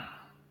honor.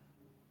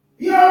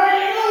 He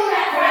already knew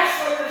that Christ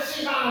would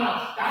receive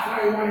honor. That's why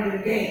he wanted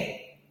him dead.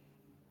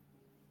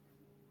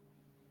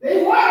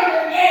 They wanted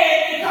him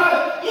dead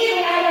because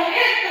even as an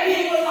infant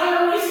he was going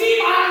to receive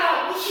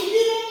honor, which he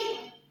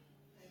didn't.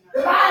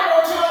 The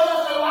Bible tells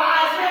us the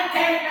wise men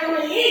came to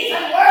him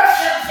and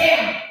worshiped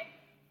him.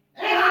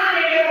 And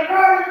honored him and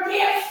brought him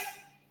gifts.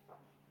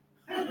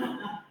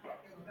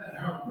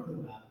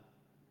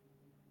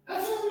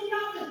 That's only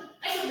nothing.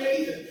 That's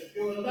amazing.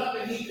 There was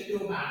nothing he could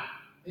do about it.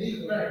 And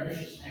he's a very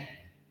vicious man.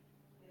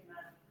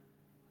 Amen.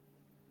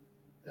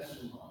 Let's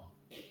move on.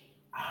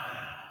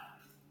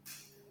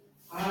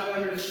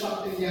 Honor is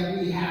something that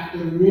we have to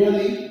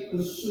really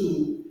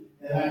pursue.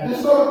 And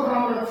let's go to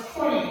Proverbs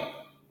 20.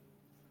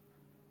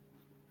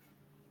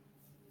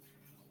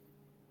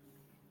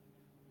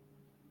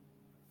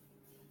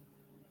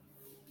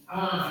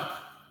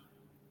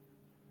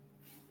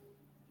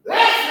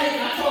 Last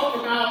week I talked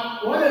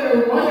about one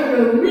of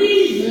the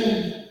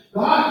reasons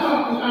God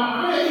talked about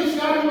honor. He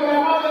started with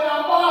our mother and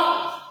our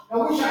fathers.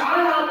 And we should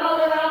honor our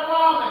mother and our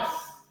fathers.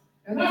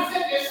 And I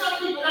said there's some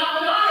people not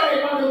going to honor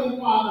their mother and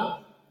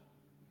father.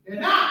 They're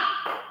not.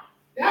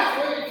 That's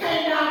when it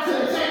came down to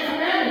the Ten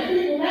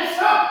Commandments. People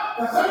messed up.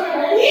 But some of them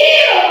were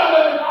evil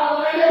mother and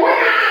father, and they were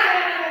not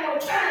honoring them no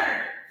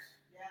terms.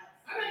 Yes.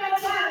 I mean, no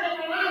terms, they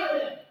were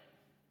honoring them.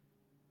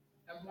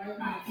 That's why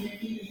everybody can't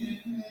keep the Ten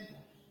Commandments.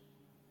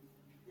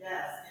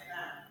 Yes.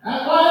 Amen.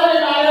 That's why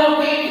everybody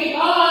else can't keep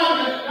on.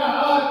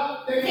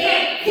 They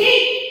can't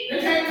keep the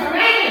Ten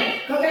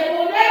Commandments because they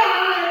will never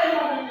honor their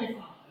mother and their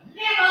father.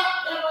 Never,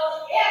 ever,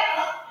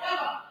 ever,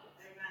 ever.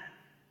 Amen.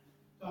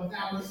 So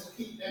that was to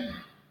keep them out.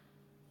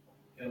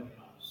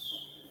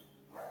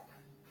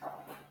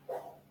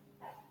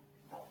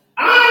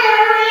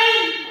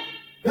 Honoring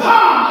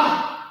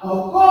God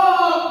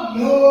above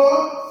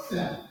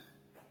yourself.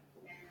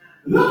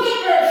 Look at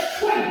verse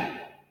 20.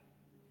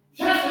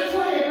 Chapter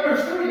 20,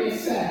 verse 3, it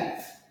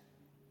says,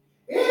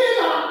 it is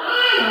an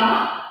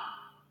honor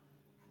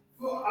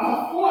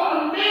for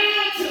a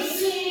man to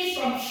cease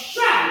from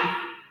strife,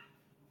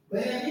 but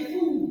every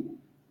fool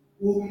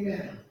will be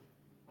bound.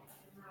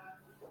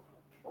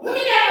 Look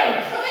at that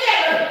verse. Look at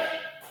that verse.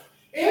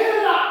 It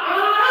is an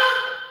honor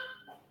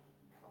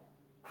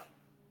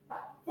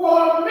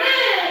for a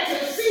man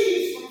to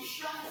cease from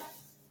strife,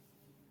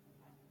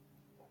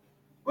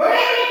 but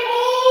every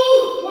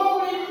fool will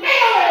be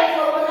married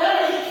for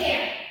whatever he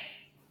can.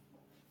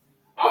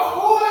 A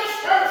foolish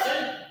person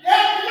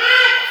does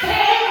not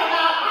care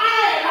about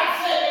honor. Like I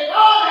said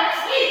before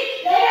last week,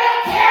 they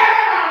don't care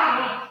about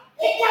honor.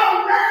 It don't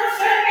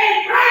register their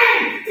brain.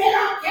 They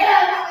don't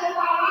care nothing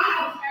about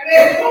honor. And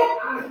they won't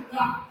honor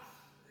God.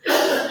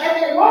 And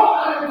they won't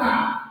honor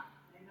God.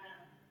 Amen.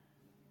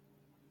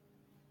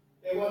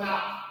 They will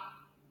not.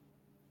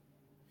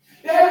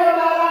 They will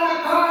not honor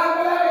God.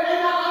 Whatever.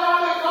 They're not going to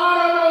honor God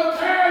on no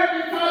terms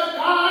because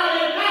God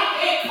is not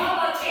a cup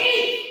of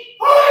tea.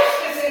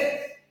 Foolishness is.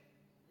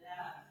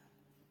 Yes.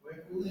 Where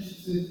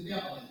foolishness is, the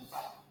devil is.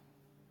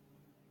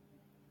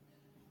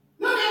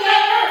 Look at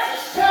that verse.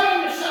 It's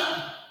telling you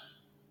something.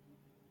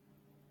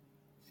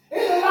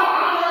 It's a lot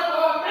honor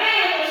for a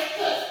man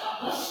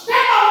to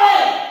step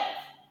away.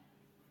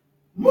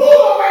 Move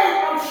away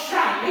from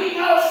strife. He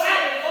knows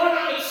strife is going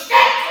on. He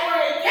steps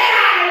away. Get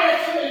out of there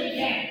as soon as he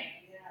can.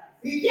 Yes.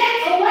 He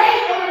gets away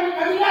from it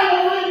because he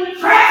doesn't want to be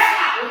crashed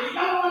out. He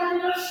doesn't want to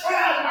be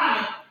destroyed by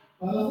it.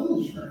 But a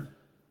foolish person.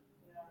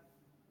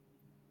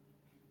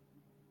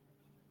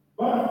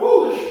 But a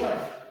foolish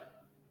person.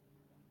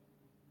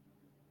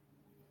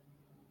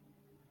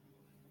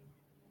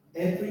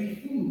 Every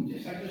fool,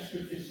 just like the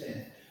scripture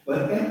says,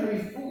 but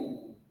every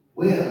fool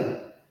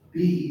will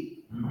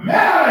be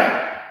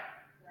married.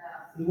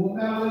 Yes. He will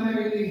meddle in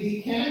everything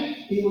he can.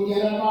 He will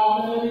get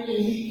involved in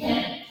everything he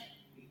can.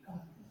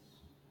 Regardless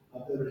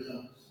of the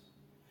results.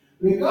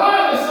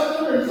 Regardless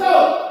of the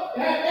result,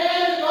 that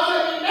man is going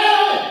to be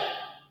meddling.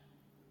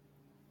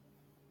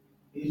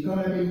 He's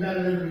going to be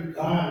meddling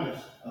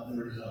regardless of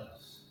the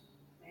results.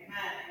 Amen.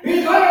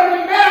 He's going to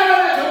be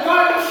meddling until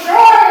God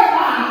destroys his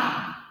mind.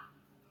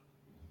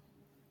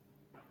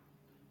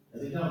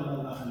 Because they don't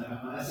know nothing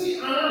about money. See,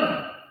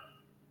 honor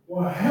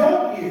will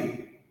help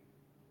you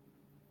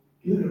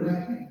do the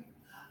right thing.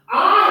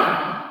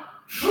 Honor,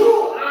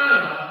 true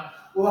honor,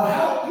 will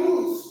help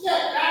you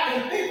step back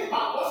and think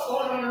about what's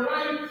going on in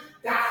life.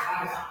 That's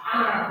why it's an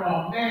honor for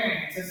a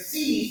man to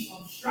cease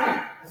from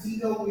strife, because he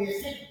knows where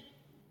it's headed.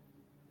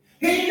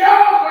 He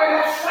knows where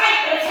that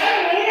strife is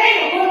headed, and it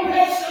ain't a good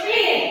place to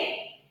be.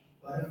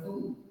 But a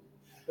fool.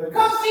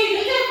 Because see,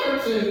 the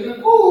difference is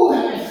the fool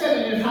has been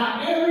sitting in his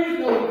heart, there is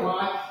no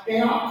God. They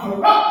are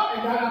corrupt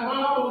and got a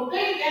moral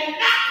thing. They're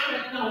not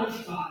going to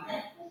acknowledge God.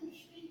 They're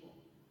foolish people.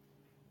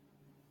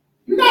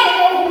 You got to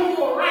know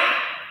who you're around.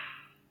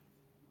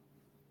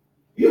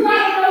 You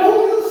got to know who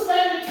you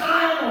spend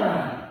time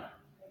around.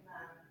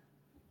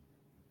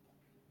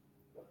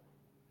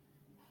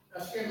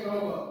 Let's skip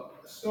over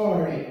a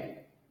story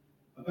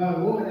about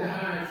a woman that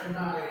hired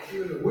somebody. She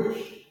was a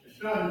witch and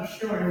started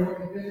destroying her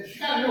woman's business.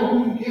 You got to know who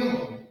you're dealing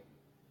with.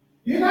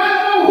 You got to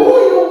know who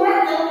you're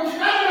working with. You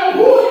got to know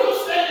who you're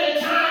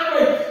spending time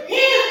with.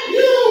 If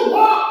you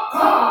want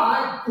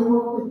God to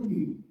work with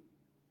you,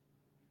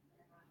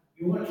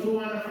 you want true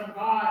honor from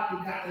God, you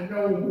got to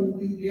know who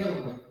you're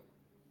dealing with.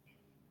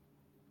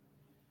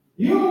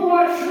 You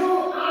want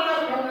true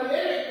honor from the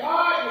living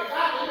God, you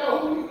got to know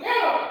who you're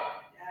dealing with.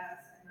 Yes,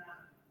 amen.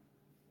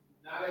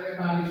 Not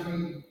everybody's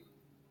reading.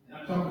 And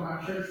I'm talking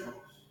about church folks.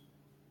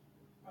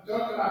 I'm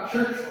talking about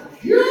church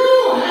folks. You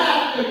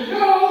have to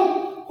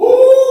know who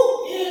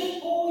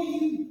is for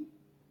you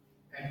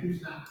and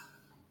who's not.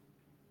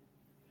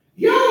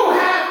 You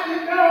have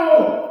to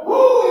know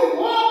who is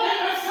walking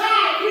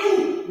beside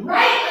you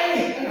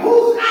rightly and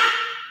who's not.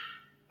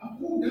 And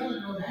who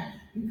doesn't know that?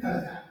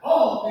 Because that's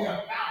all they're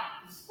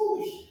about is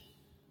foolishness.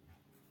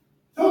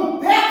 So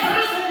they're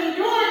constantly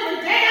doing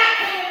it. They're not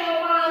paying no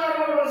mind on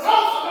the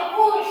results of the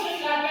foolishness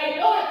that they're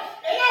doing.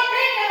 They're not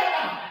thinking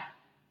about that.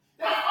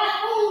 That's why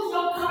fools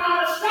don't come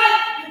out of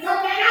strife, because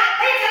they're not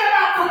thinking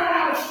about coming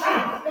out of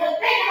strife. They're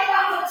thinking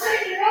about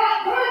continuing on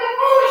doing the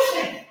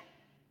foolishness.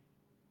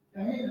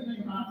 Now here's the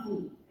thing about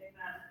fools.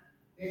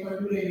 They're going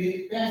to do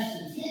their best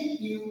to take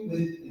you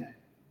with them.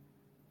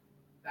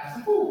 That's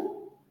a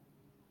fool.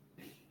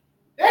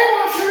 They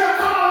want you to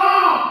come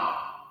along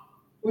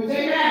with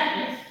their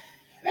madness.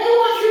 They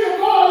want you to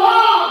go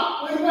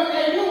along with what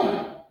they're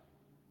doing.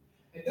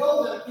 And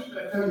those are the people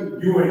that tell you,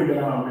 you ain't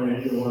down,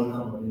 man. You don't want to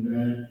come with me,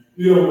 man.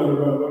 You don't want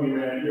to run with me,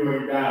 man. You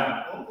ain't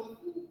down. Those are the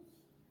fools.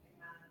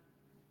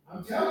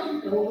 I'm telling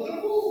you, those are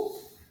the fools.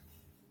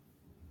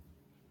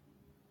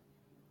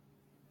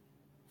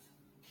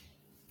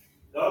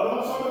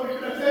 No, some of you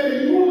can say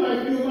that you were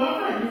like, you my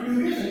friend. You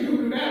do this and you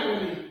do that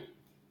with me.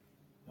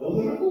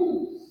 Those are the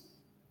fools.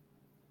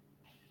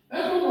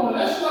 Let's move on.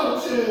 Let's go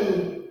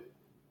to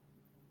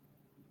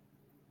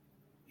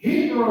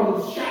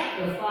Hebrews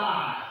chapter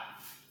 5.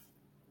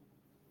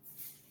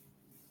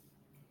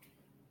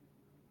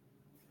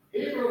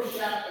 Hebrews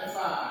chapter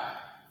 5.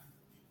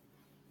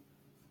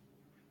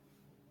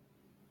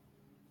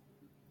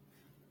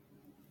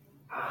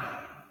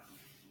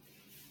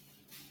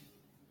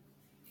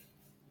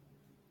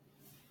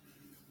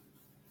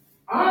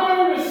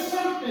 Honor is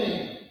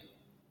something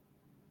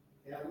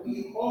that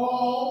we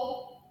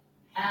all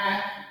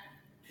have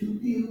to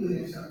deal with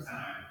it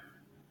sometime.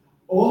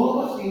 All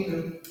of us need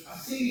to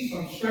cease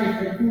from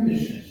strife and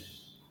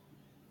foolishness.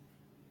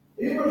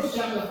 Hebrews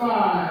chapter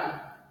 5,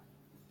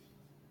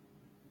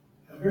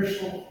 verse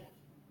 4.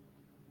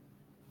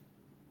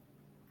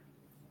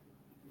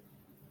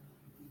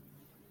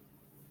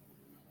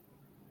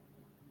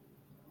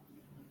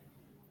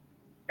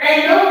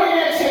 And no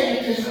man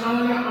taketh his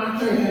honor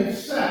unto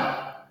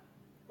himself,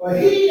 but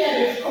he that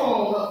is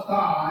called of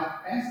God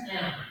as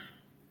Aaron.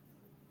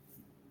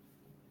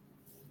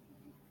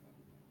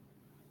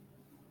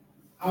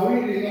 I'll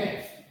read it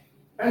again.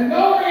 And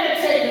no man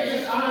taketh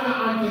his honor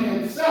unto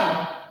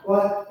himself,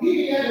 but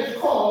he that is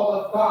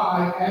called of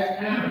God as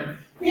Aaron.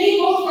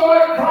 People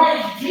thought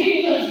Christ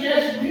Jesus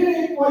just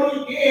did what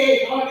he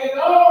did on his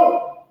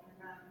own.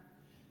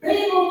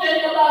 People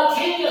think about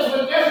Jesus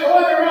was just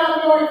going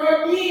around doing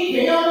good deeds,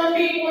 healing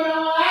people and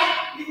all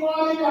that. He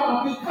wanted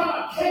to become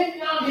a king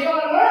down here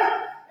on earth.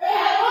 They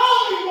had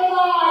all these little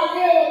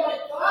ideas, but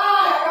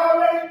God had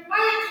already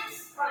planted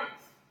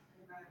Christ.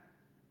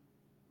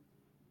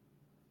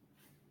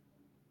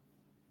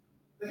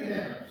 Look at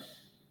that verse.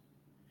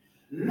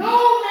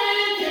 No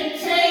man can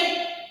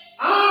take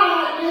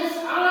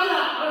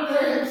dishonor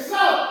unto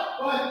himself,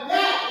 but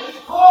that is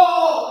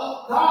called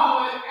of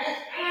God as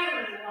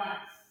Aaron was.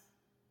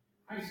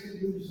 Christ can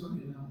do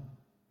something else.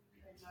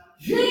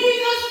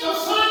 Jesus, the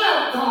Son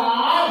of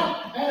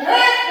God, an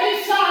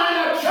earthly son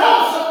of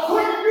Joseph,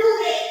 couldn't do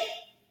it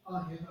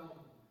on his own.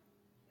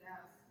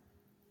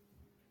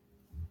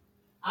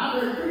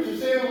 I've heard preachers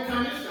say all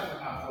kinds of stuff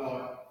about the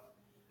Lord.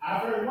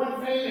 I've heard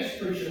one famous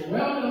preacher,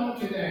 well known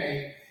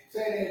today,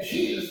 say that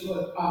Jesus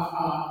was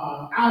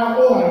out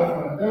of order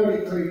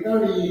for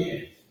 30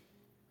 years.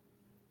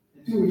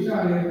 Until he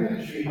started his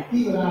ministry,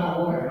 he was out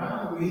of order. I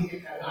don't know where he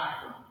get that lie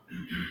from.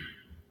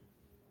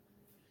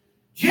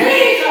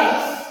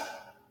 Jesus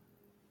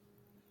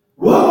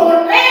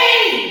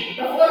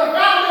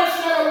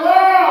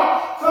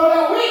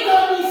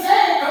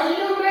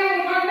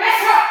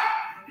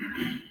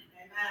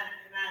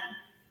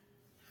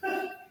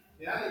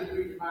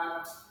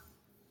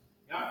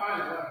Y'all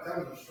find what I'm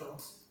telling you strong.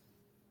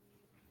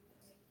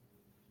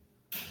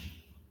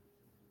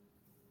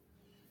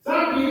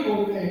 Some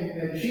people think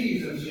that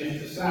Jesus just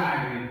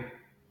decided,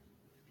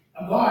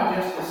 God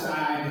just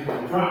decided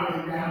to drop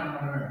him down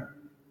on earth.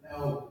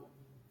 No.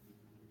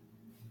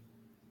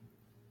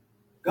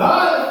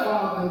 God the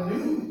Father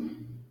knew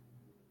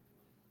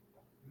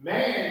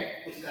man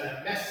was going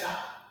to mess up.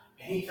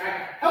 And he tried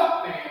to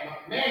help man,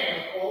 but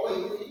man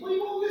we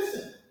won't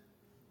listen.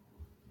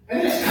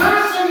 And it's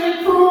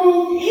constantly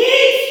proved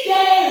each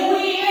day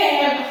we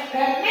live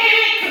that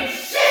man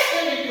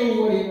consistently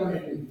do what he want to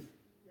do.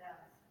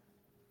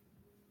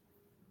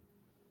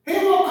 He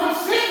will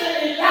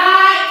consistently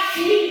lie,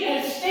 cheat,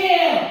 and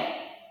steal,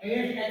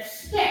 and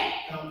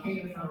expect a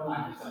kingdom from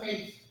life. It's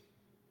amazing.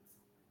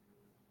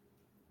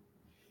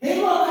 He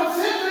will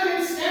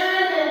consistently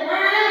stand and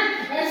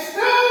run and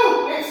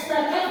still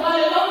expect. That's why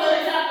they don't go to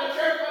Catholic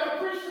church for the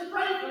priest to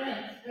pray for them.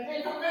 And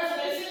they confess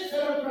their sins to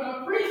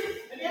the priest,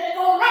 and then they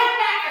go right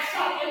back and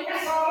start and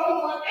mess all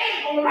over again.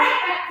 Go right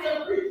back to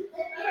the priest.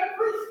 And the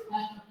priest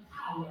has the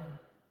power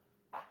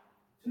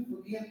to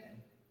forgive them.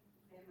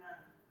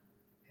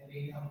 And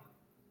they don't.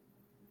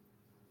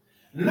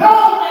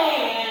 No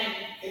man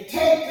can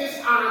take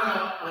this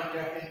honor unto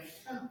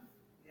himself.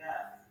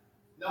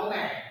 No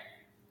man.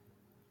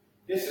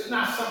 This is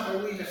not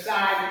something we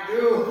decide to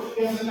do.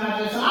 This is not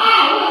just,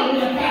 I want to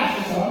be a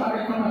pastor, so I'm going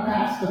to become a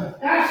pastor.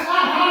 That's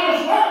not how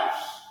this works.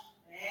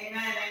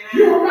 Amen.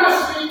 You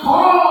must be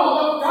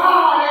called of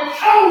God and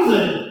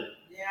chosen.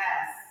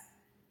 Yes.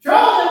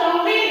 Chosen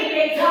don't mean a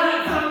big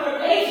giant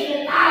congregation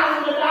and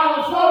thousands of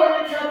dollars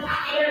flowing into your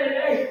pocket every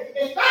day.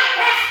 It's not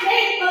that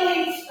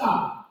make-believe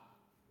stuff.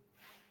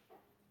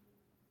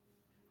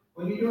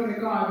 When you're doing it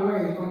God's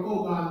way, you're going to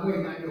go God's way,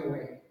 not your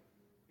way.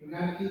 You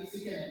got to keep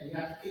seeking Him. You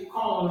have to keep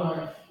calling on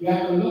Him. You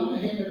have to look to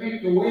Him to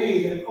make the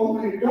way and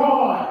open the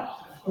doors.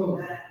 That's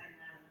cool.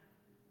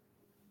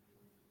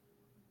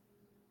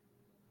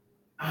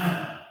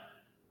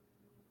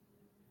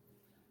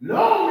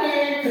 No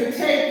man could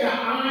take the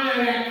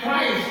honor that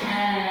Christ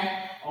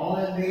had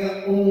on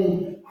their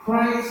own.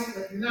 Christ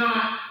could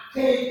not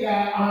take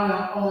that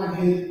honor on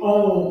his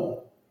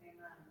own.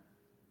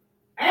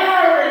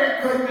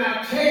 Aaron could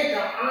not take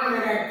the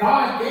honor that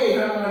God gave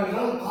him on his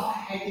own. God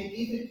had to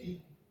give it to him.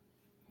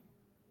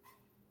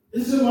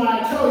 This is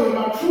why I told you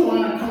about true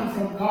honor comes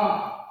from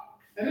God.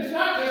 And it's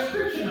not just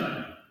Christian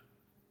honor.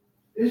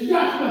 It's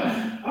just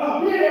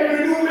being able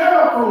to do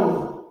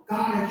miracles.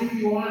 God will give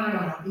you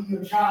honor in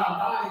your child.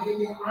 God will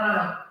give you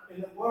honor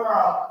in the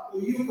world so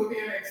you can be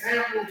an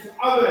example to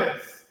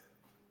others.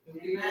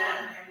 Amen.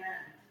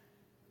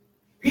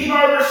 People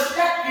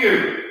respect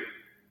you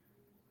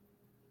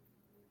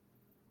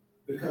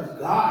because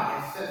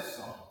God has said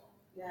so.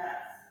 Yes.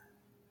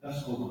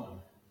 Let's go on.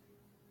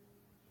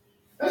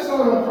 Let's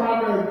go to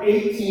Proverbs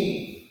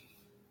 18.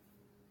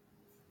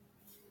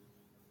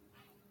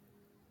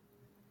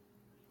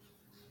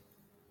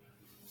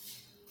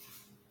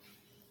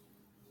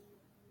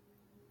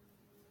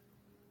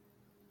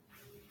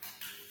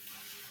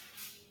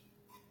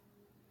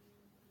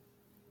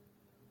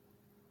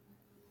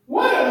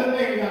 One of the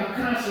things I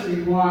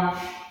constantly watch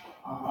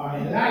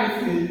in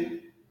life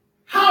is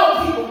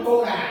how people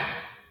go down,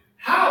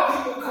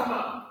 how people come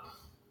up.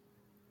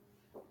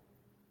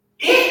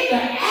 If the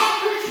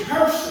average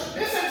person,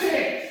 listen to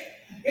this,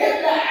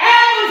 if the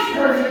average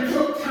person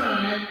took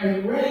time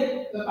and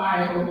read the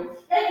Bible,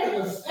 they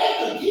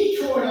could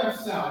detour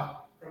themselves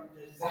from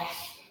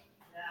disaster.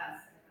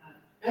 Yes.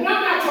 And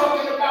I'm not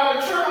talking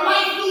about eternal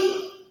life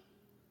either.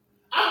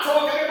 I'm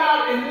talking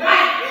about in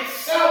life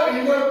itself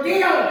and your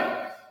dealings.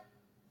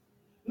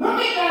 Look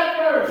at that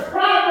verse.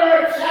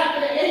 Proverbs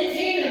chapter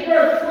 18 and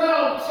verse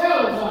 12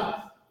 tells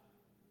us,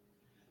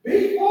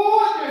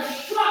 before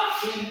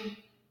destruction,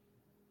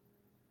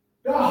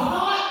 the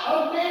heart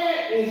of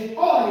man is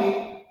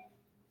haughty,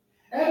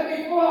 and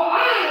before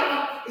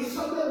honor is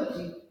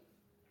humility.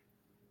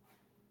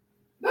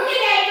 Look at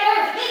that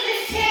verse. This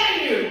is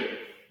telling you,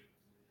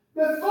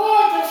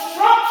 before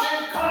destruction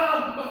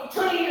comes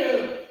to you,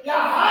 your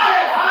heart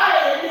is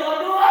haughty, and you'll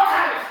do all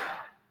kinds of stuff.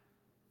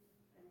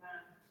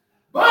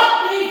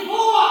 But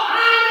before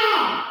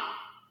honor,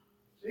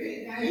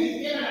 see, now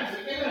he's giving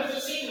us the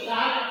secret of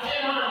how to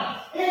take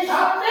honor. It's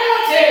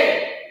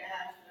humility.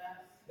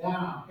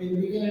 Now, in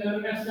the beginning of the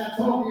message, I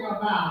told you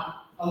about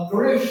a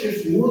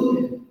gracious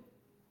woman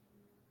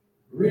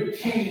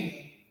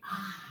retaining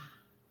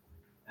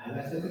honor. Now,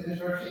 let's look at this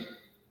verse here.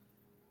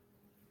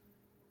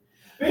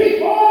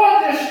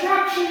 Before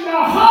destruction, the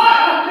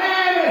heart of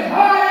man is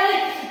haughty,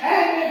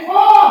 and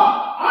before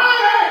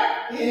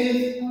honor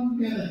is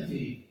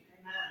humility.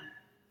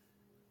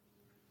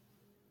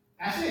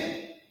 That's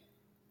it.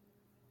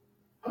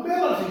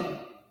 Humility.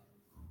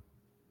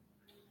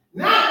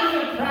 Not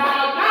being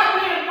proud, not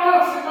being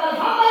boastful, but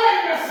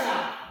humbling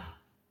yourself.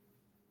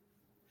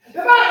 The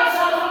Bible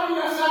says humble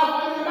yourself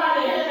under the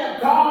mighty hand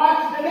of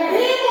God, and that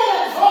He will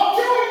exalt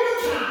you in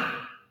due time.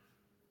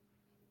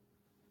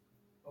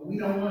 But we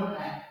don't want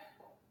that.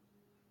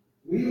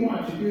 We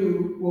want to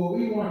do what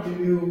we want to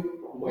do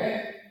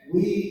when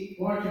we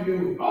want to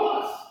do with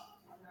us.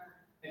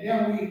 And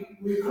then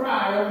we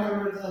cry over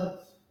the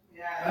results.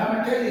 Yeah. But I'm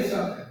going to tell you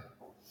something.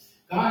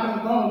 God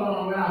don't go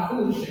along with our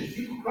foolishness.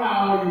 You can cry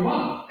all you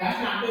want. That's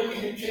not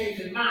making him change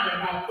his mind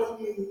about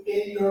putting you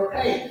in your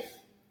place.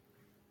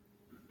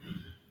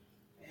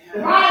 The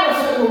Bible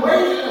says the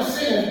wages of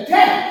sin is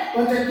death,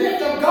 but the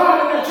gift of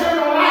God is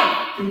eternal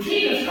life through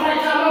Jesus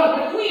Christ our Lord.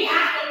 But we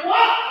have to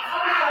walk and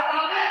come out of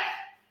our mess.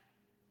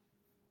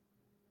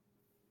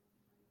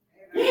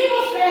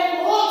 People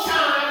spend more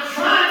time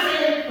trying to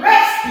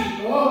impress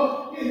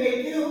people than they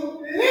do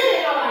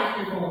living a life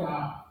before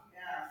God.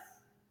 Yes.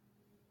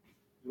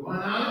 You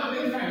want to honor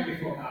this right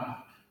before God.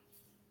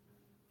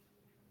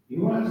 You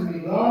want to be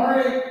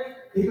glory,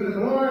 people to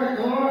glorify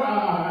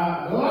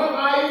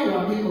you,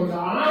 want people to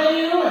honor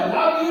you and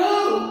love you.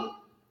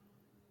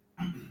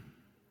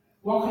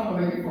 What kind of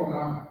way before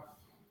God?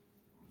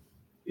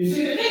 You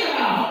see, the thing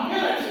about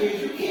humility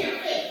is you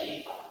can't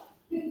fake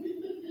it.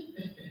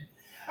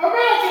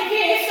 Humility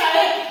can't say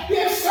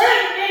there's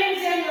certain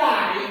things in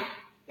life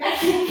that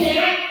you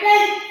can't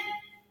fake.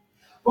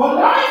 But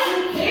once you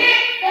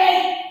can't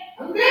fake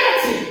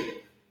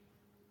humility,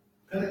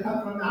 because it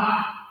comes from the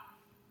heart.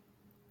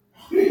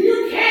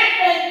 You can't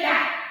fake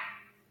that.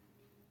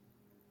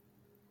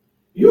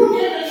 You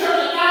give the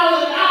church $1,000.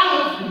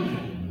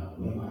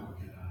 What am I going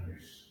to get out of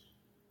this?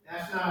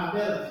 That's not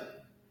ability.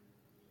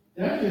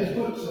 That's just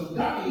put some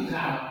duckies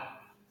out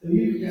so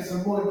you can get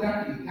some more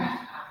duckies.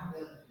 That's not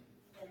ability.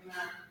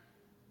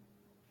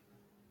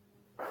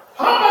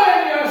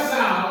 Humble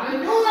yourself and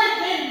do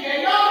things that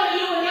only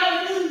you and never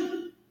do.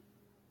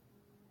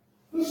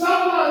 For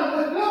someone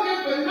who's looking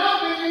for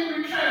nothing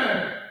in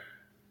return.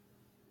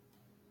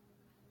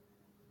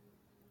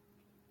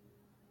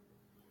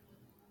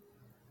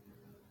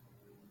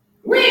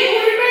 We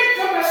make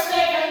the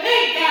mistake and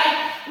think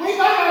that we're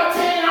going to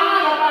obtain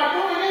honor by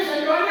doing this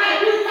and doing that.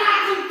 You got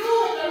to do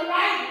it the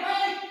right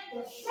way.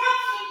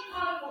 Destruction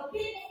comes from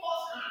people for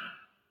honor.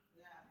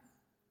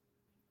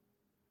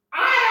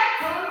 Honor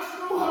comes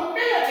through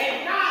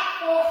humility, not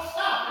for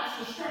stuff. That's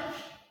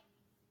destruction.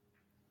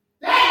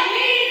 That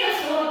leads us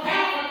to a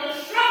path of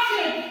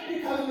destruction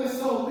because we're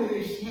so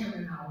busy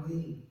sharing our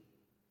way.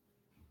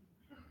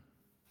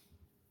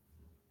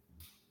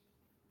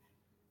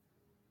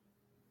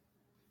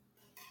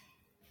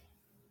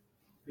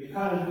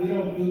 Because we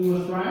don't do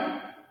what's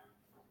right,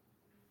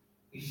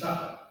 we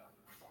suffer.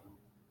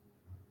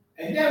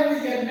 And then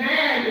we get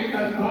mad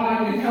because God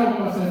can help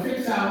us and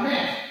fix our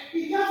mess.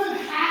 He doesn't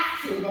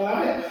have to,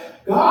 beloved.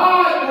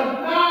 God does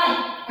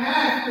not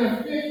have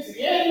to fix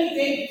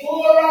anything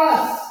for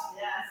us.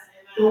 Yes.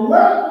 The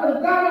work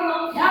was done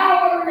on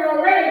Calvary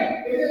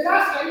already. It is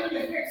us that need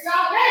to fix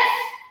our mess.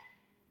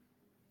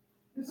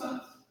 It's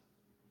us.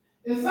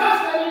 It's us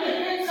that need to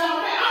fix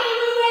our mess. I mean,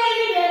 we really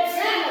need to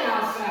examine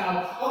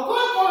ourselves. A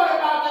good thought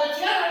about the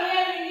general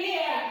every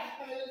year,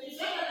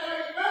 December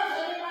 31st,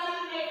 everybody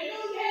make a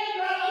New Year's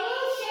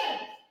resolution.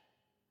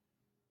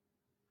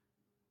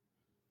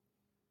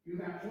 You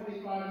got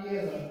 25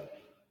 years of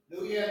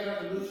New Year's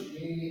resolution, you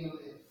ain't even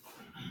live.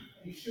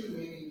 You sure you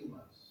ain't even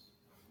ones.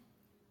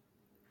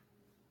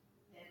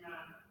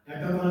 That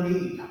doesn't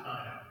lead to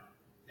honor.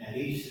 That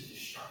leads to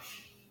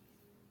destruction.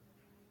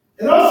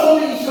 It also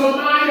leads to a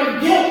mind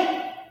of guilt.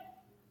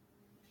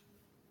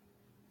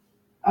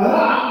 A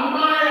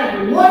mind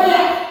of what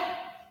if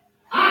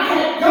I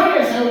had done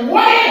this and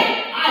what if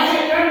I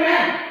had done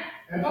that?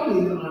 That don't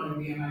lead to honor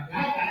being like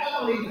that. That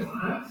doesn't lead to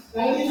honor.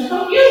 That leads to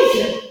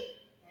confusion.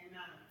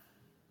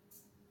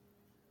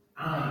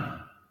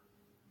 Honor.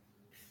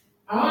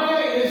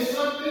 Honor is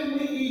something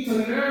we need to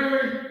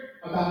learn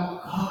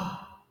about God.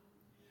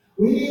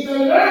 We need to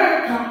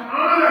learn to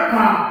honor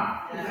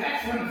God.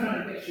 That's what I'm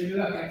trying to get you to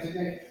look at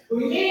today.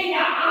 We need to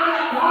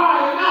honor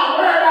God and not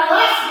worry about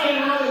us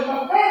being honored,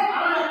 but first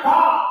honor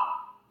God.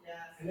 Yes.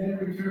 And then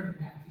return it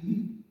back to you.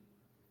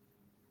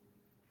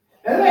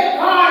 And let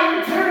God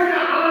return the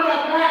honor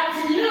back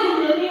to you.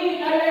 You need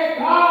to let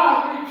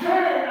God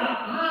return the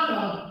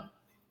honor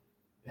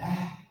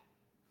back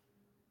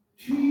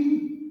to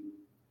you.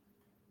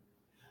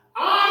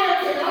 Honor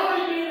can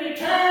only be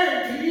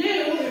returned to you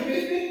if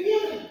it's been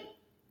given.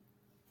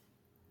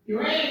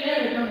 You ain't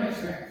never gonna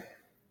expect.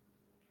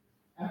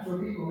 That's where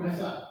people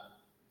mess up.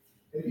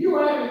 If you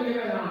haven't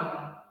given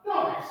honor,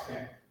 don't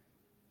expect.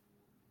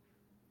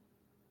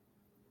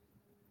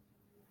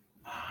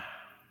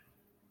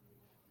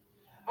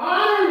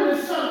 Honor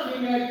is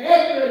something that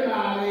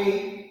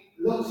everybody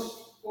looks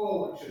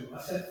forward to.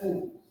 I said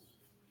fools.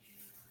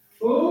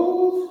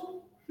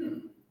 Fools?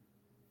 You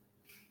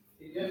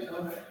just don't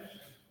understand.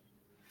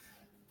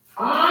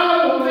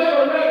 Honor will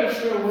never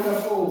register with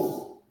a fool.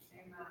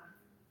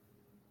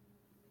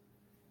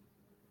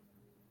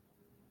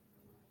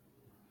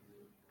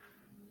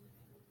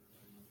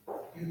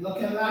 You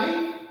look at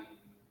life,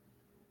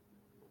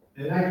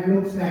 and life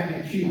looks back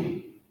at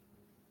you.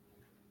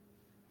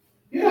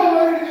 You know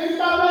what it is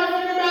about life,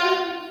 everybody?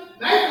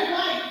 Life is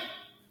life.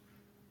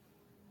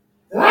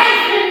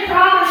 Life didn't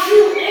promise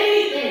you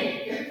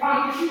anything. It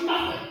promised you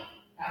nothing.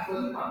 That's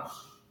what it promised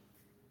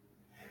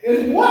you.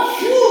 It's what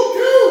you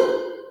do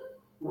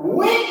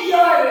with your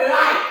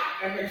life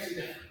that makes a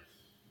difference.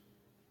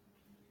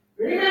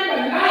 Remember,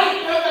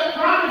 life doesn't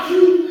promise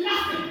you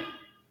nothing.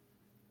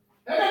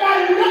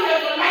 Everybody look at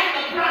the life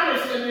that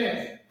promised in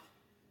this.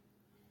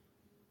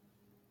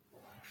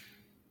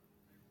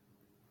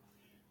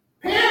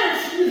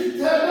 Parents used to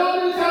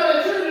don't tell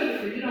their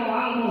children, you know,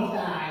 I almost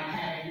died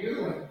having you,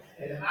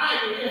 and I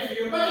do this for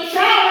you, but the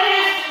child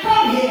has to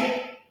come here.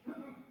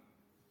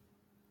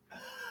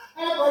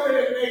 I'm going to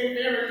make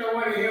parents don't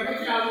want to hear, but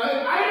the child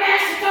says, I didn't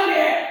ask to come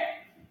here.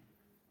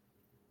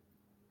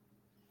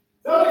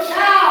 So the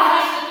child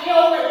has to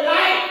deal with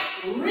life,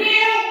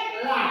 real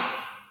life.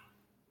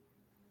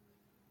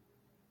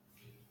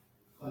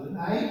 For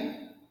life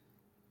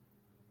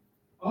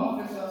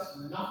offers us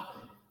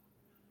nothing.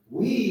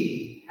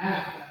 We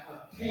have to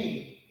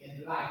obtain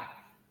in life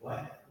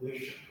what we're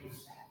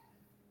supposed to have.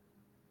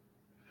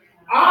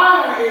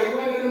 Honor is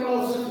one of the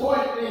most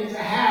important things to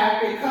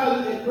have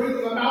because it brings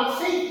about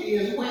safety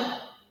as well.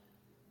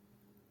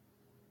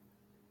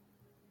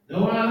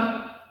 No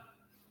honor,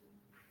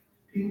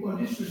 people are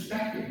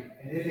disrespected,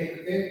 and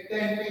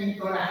then things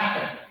are going to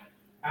happen.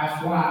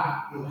 That's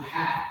why you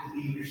have to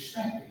be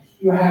respected.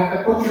 You have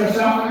to put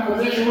yourself in a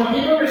position where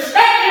people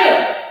respect you.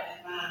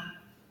 Amen.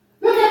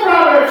 Look at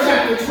Proverbs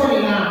chapter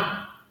 29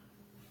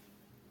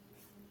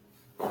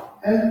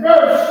 and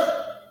verse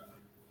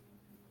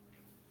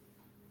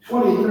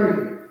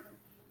 23.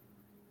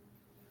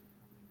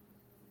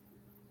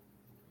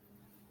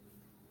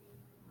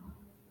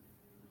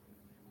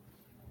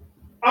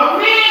 A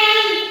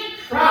man's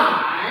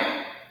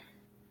pride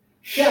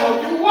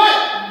shall do what?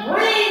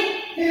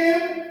 Bring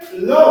him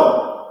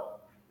low.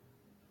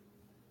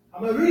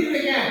 I'm going to read it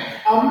again.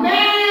 A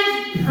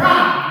man's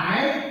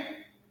pride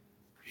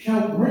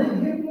shall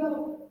bring him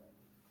low,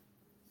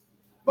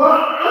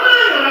 but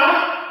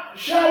honor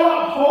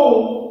shall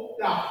uphold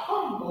the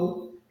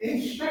humble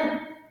in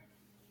spirit.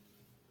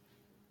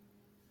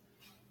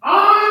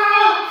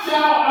 Honor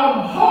shall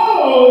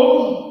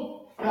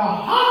uphold the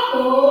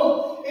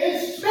humble in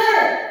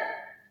spirit.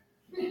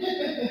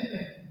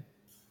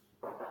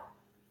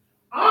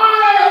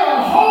 Honor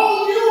will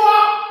hold you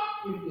up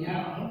if you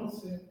have a humble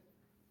spirit.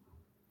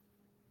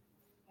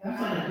 That's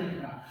what I think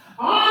about.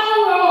 Honor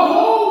will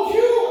hold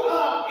you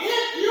up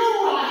if you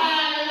are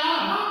having a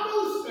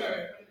humble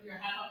spirit. If you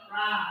have a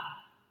pride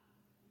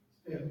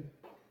spirit.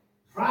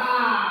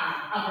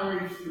 Pride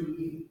operates through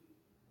you.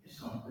 It's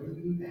going to bring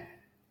you down.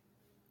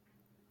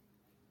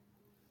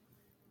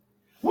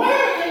 One of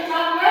the things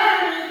I'm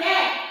learning is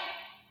that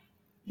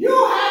you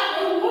have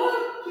to learn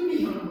to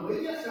be humble.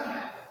 It just doesn't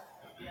happen.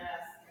 Yes.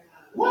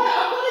 What a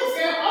good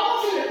example. I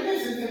want you to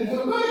listen to this.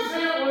 A good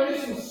example of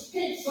this was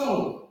King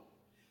Saul.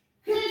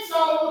 King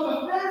Saul was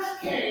the first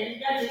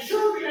king that the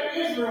children of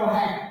Israel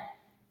had.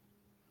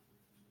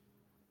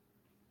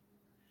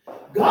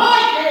 God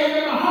gave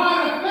him a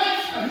heart of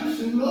flesh, but he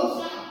soon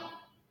lost out.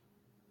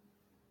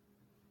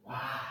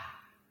 Why?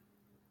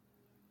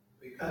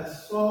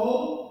 Because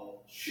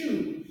Saul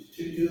chose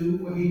to do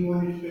what he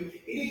wanted to do.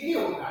 He didn't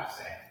hear what God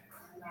said.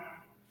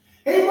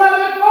 He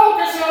wasn't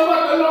focused on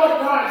what the Lord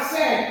God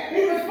said.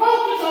 He was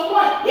focused on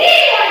what he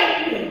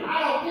wanted to do. I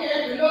don't care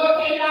if the Lord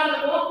came out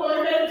and walked on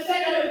him every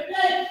second of the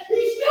day. He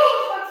still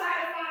was going to try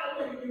to find a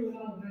way to do his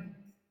own thing.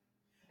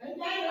 And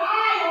then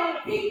lie on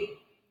the people.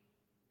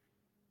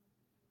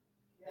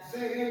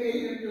 Say they made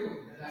him do it.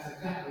 And that's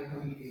exactly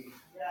what he did.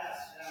 Yes,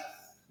 yes.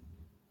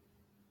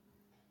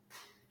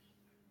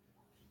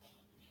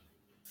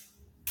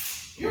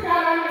 You got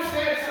to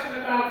understand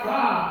something about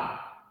God.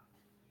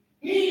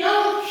 He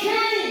don't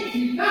change.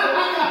 He's not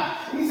like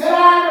us. He said,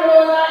 I'm the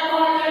Lord thy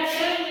God that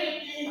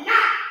changeth thee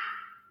not.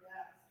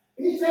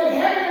 He said,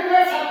 heaven and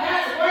earth shall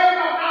pass away,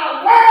 but my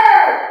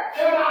word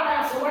shall not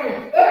pass away.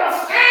 It'll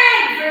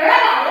stand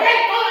forever. It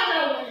ain't going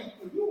nowhere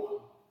for you.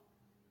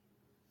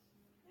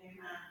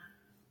 Amen.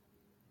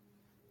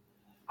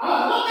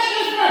 Look at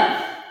this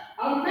verse.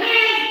 A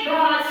man's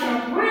pride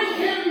shall bring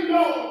him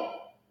low.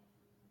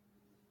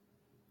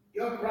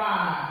 Your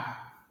pride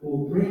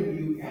will bring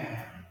you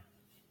down.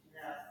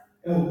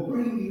 It will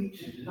bring you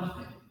to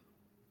nothing.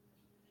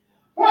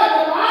 But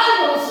the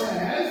Bible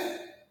says,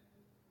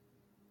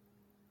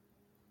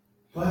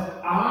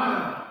 but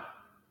honor.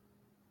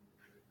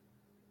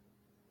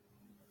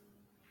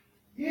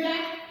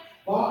 Yeah.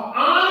 But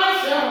honor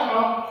shall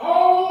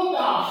uphold the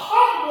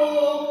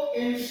humble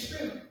in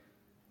spirit.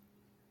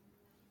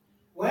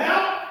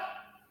 Well,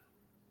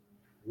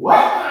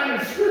 what kind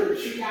of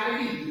spirit you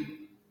got in you?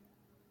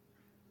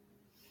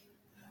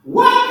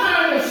 What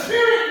kind of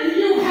spirit do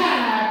you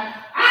have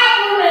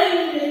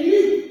operating in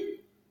you?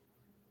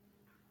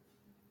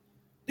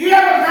 Do you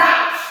have a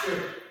proud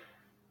spirit?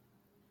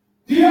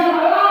 Do you have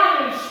a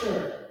lying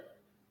spirit?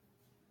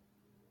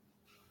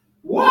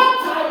 What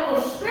type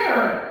of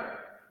spirit?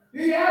 Do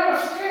you have a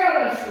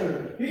stealing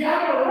spirit? Do you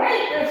have a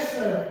rapist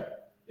spirit?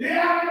 Do you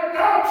have an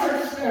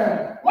adulterous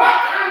spirit?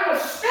 What kind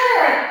of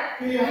spirit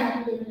do you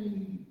have living in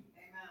you?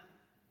 Amen.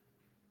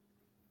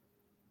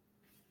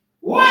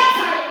 What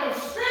type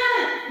of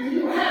spirit do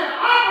you have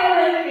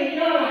operating in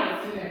your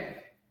life today?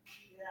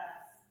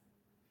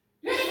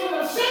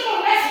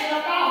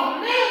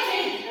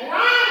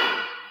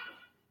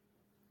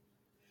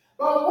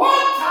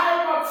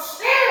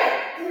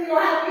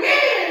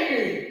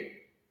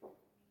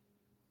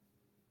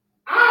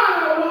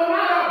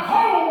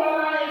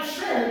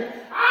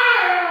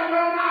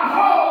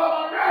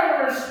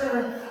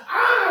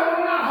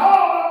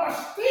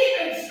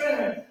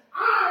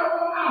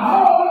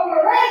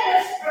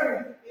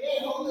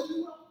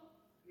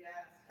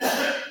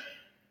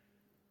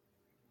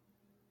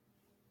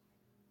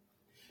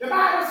 The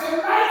Bible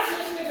says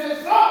righteousness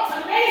exalts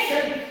a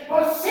nation,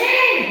 but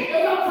sin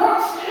is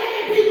approach to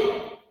any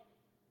people.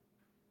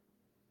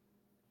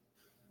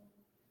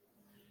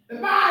 The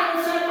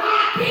Bible says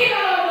my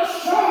people are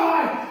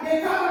destroyed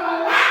because of a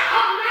lack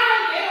of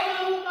knowledge. They don't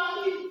know who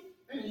God is.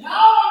 And it's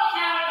all on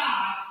account of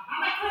God.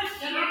 I'm a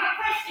Christian, I'm a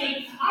Christian,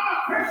 I'm a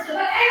Christian,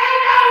 but they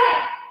don't know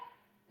it.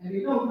 And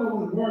they don't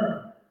know the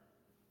word.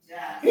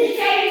 Yes. He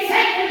said he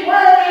sent his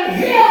word and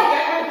healed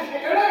them and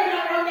delivered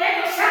them from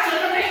their destruction,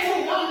 but they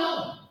still don't know.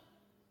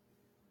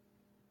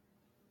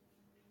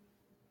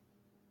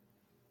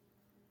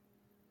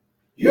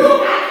 You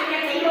got to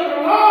get to know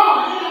the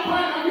Lord in the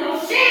point of your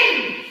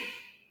sins.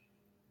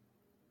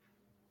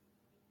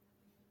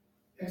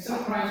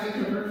 Except Christ is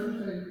your personal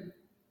Savior.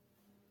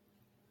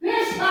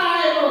 This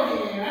Bible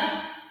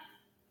here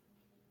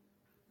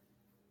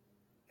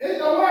is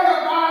the word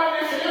of God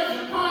that should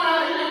just come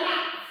out of your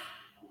mouth.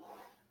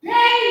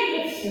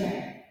 David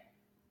said,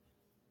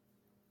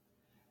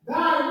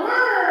 thy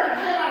word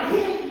have I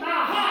hidden in my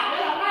heart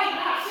that I might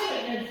not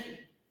sin against you.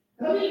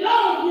 Because you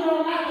know if you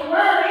don't have the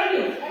word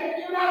in you, and if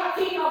you're not a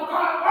king of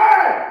God's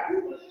word, you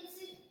will live in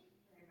sin.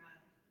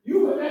 You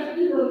will just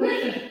be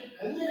religious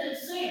and live in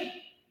sin.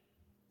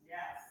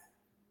 Yes.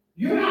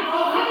 You're not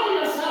going to humble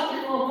yourself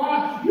before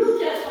God. You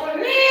just going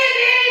to live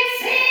in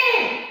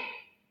sin.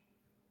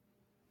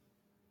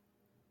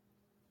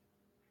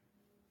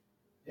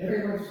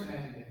 Everyone's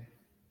saying that.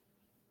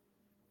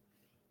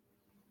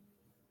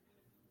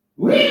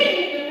 We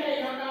need to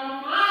make up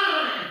our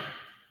mind,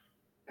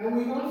 and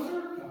we're going to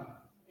serve God.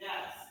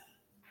 Yes.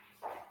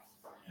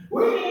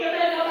 We need to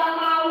make up our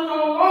mind we're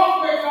going to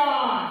walk with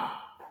God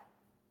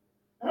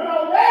and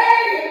obey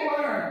His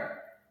word.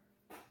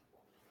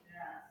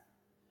 Yes.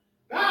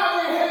 God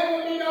will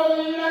help me know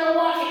that you never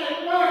watch it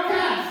and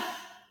broadcast.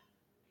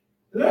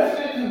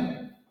 Listen to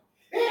me.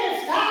 It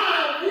is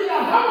time for you to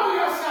humble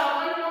yourself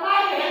under the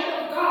mighty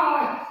hand of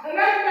God and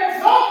let Him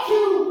exalt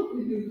you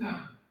in due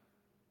time.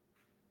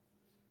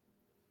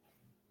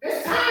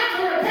 It's time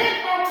to repent,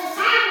 folks. It's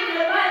time to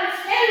get right and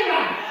stay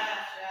right.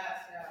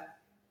 Yes.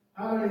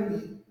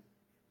 Hallelujah.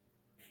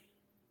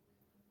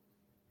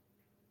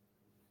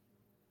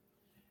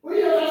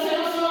 We just say,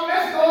 so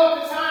let's go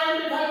up to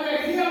Zion because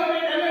there's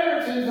healing and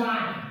deliverance in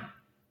Zion.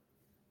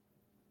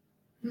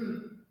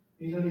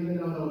 You don't even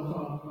know those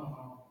songs. Come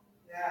on.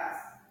 Yes.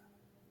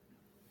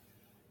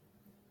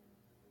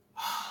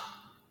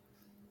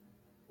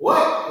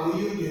 What will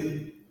you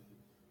do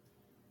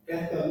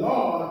if the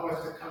Lord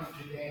was to come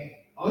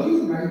today? Are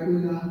you right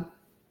with God?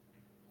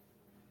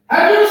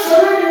 Have you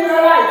surrendered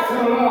your life to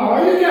the Lord?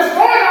 Are you just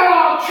going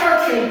around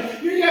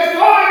churching? You just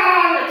going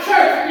around the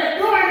church and you're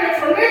doing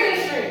it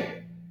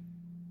religiously?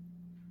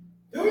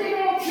 Do you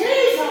know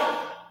Jesus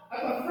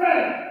as a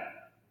friend?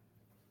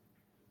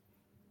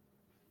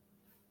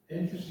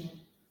 Interesting.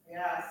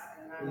 Yes.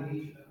 We Amen.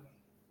 need to know.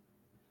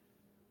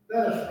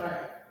 Let us pray.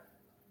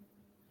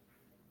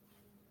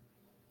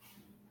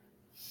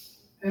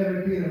 And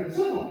repeat a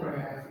simple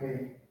prayer after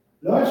me.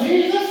 Lord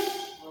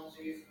Jesus, Lord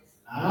Jesus.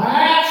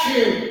 I ask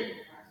you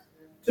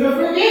to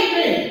forgive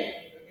me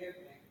Forgive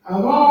me.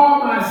 of all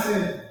my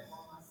sins.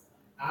 All my sins.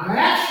 I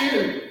ask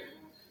you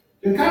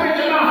to come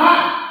into my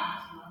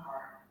heart, Into my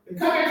heart. to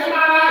come into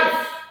my life.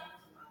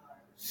 Into my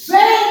life.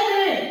 Save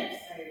me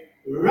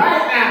Save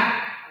right now. me.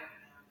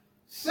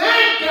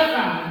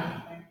 Sanctify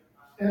me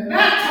and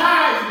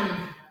baptize me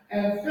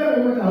and fill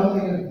me with the Holy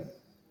Ghost.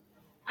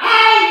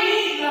 I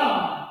need,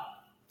 Lord,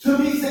 to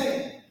be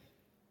saved.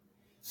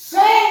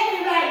 Save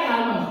me right now,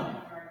 Lord.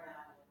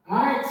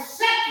 I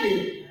accept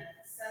you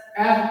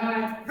as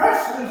my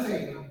personal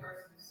Savior.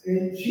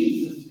 In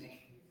Jesus' name.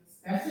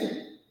 That's it.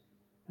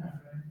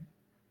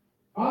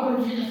 Father,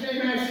 in Jesus'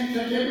 name, I ask you to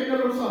touch every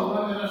little soul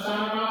under the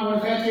sound of my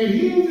voice. That you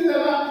heal to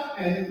them up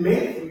and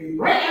make for you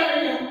right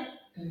every yoke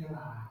in your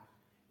life.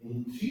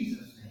 In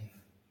Jesus'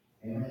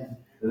 name. Amen.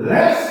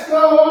 Let's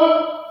go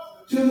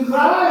up to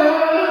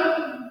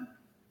Zion.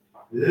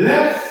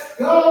 Let's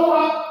go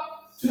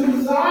up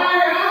to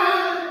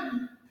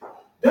Zion,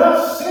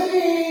 the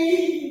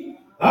city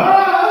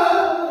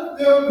of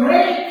the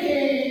great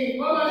King.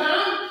 One more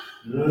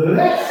time.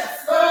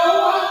 Let's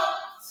go up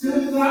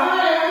to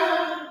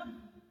Zion.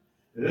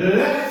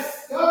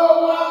 Let's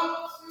go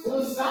up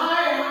to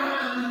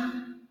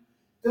Zion,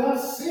 the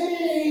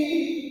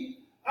city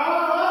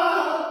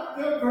of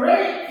the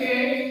great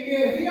King.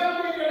 Is healing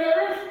and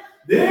deliverance?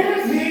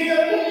 There's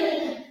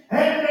healing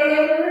and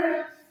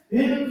deliverance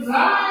in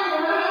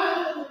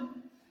Zion.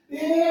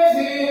 There's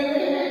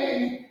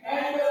healing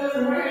and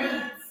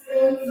deliverance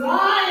in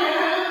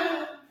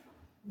Zion,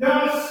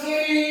 the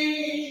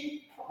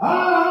city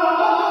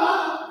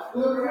of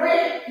the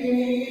great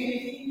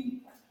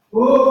King.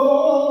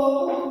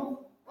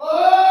 Oh,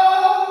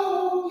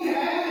 oh,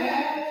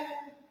 yeah,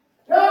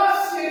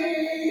 the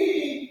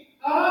city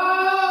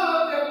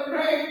of the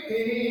great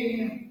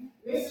King.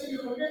 Listen, you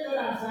forget that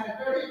outside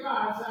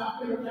 35,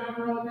 South Middletown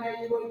Road, now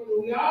you went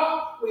through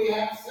y'all. We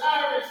have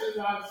services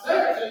on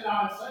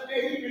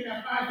Sunday evening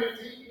at 5:15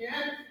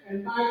 p.m.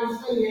 and Bible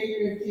study at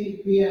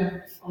 8:15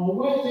 p.m. On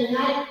Wednesday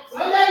night,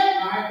 Sunday,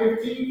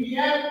 5:15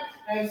 p.m.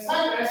 and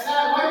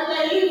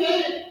Wednesday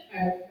evening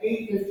at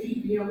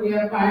 8:15 p.m. We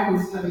have Bible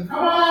study. Come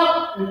on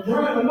out and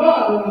join the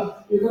Lord with us.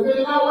 You can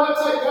visit our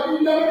website,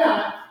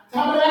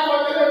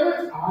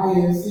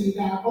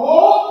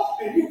 www.tabernacleinc.org,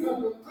 and you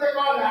can click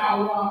on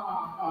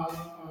our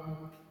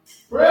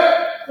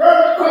prayer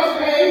request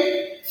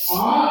page,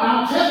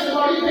 our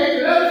testimony page,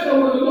 and let us know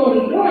what the Lord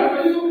is doing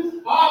for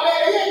you.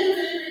 Yeah, you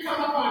can even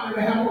become a partner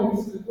to help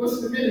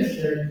with the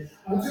ministry.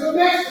 Until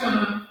next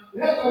time,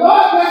 let the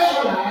Lord bless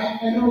your life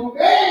and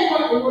obey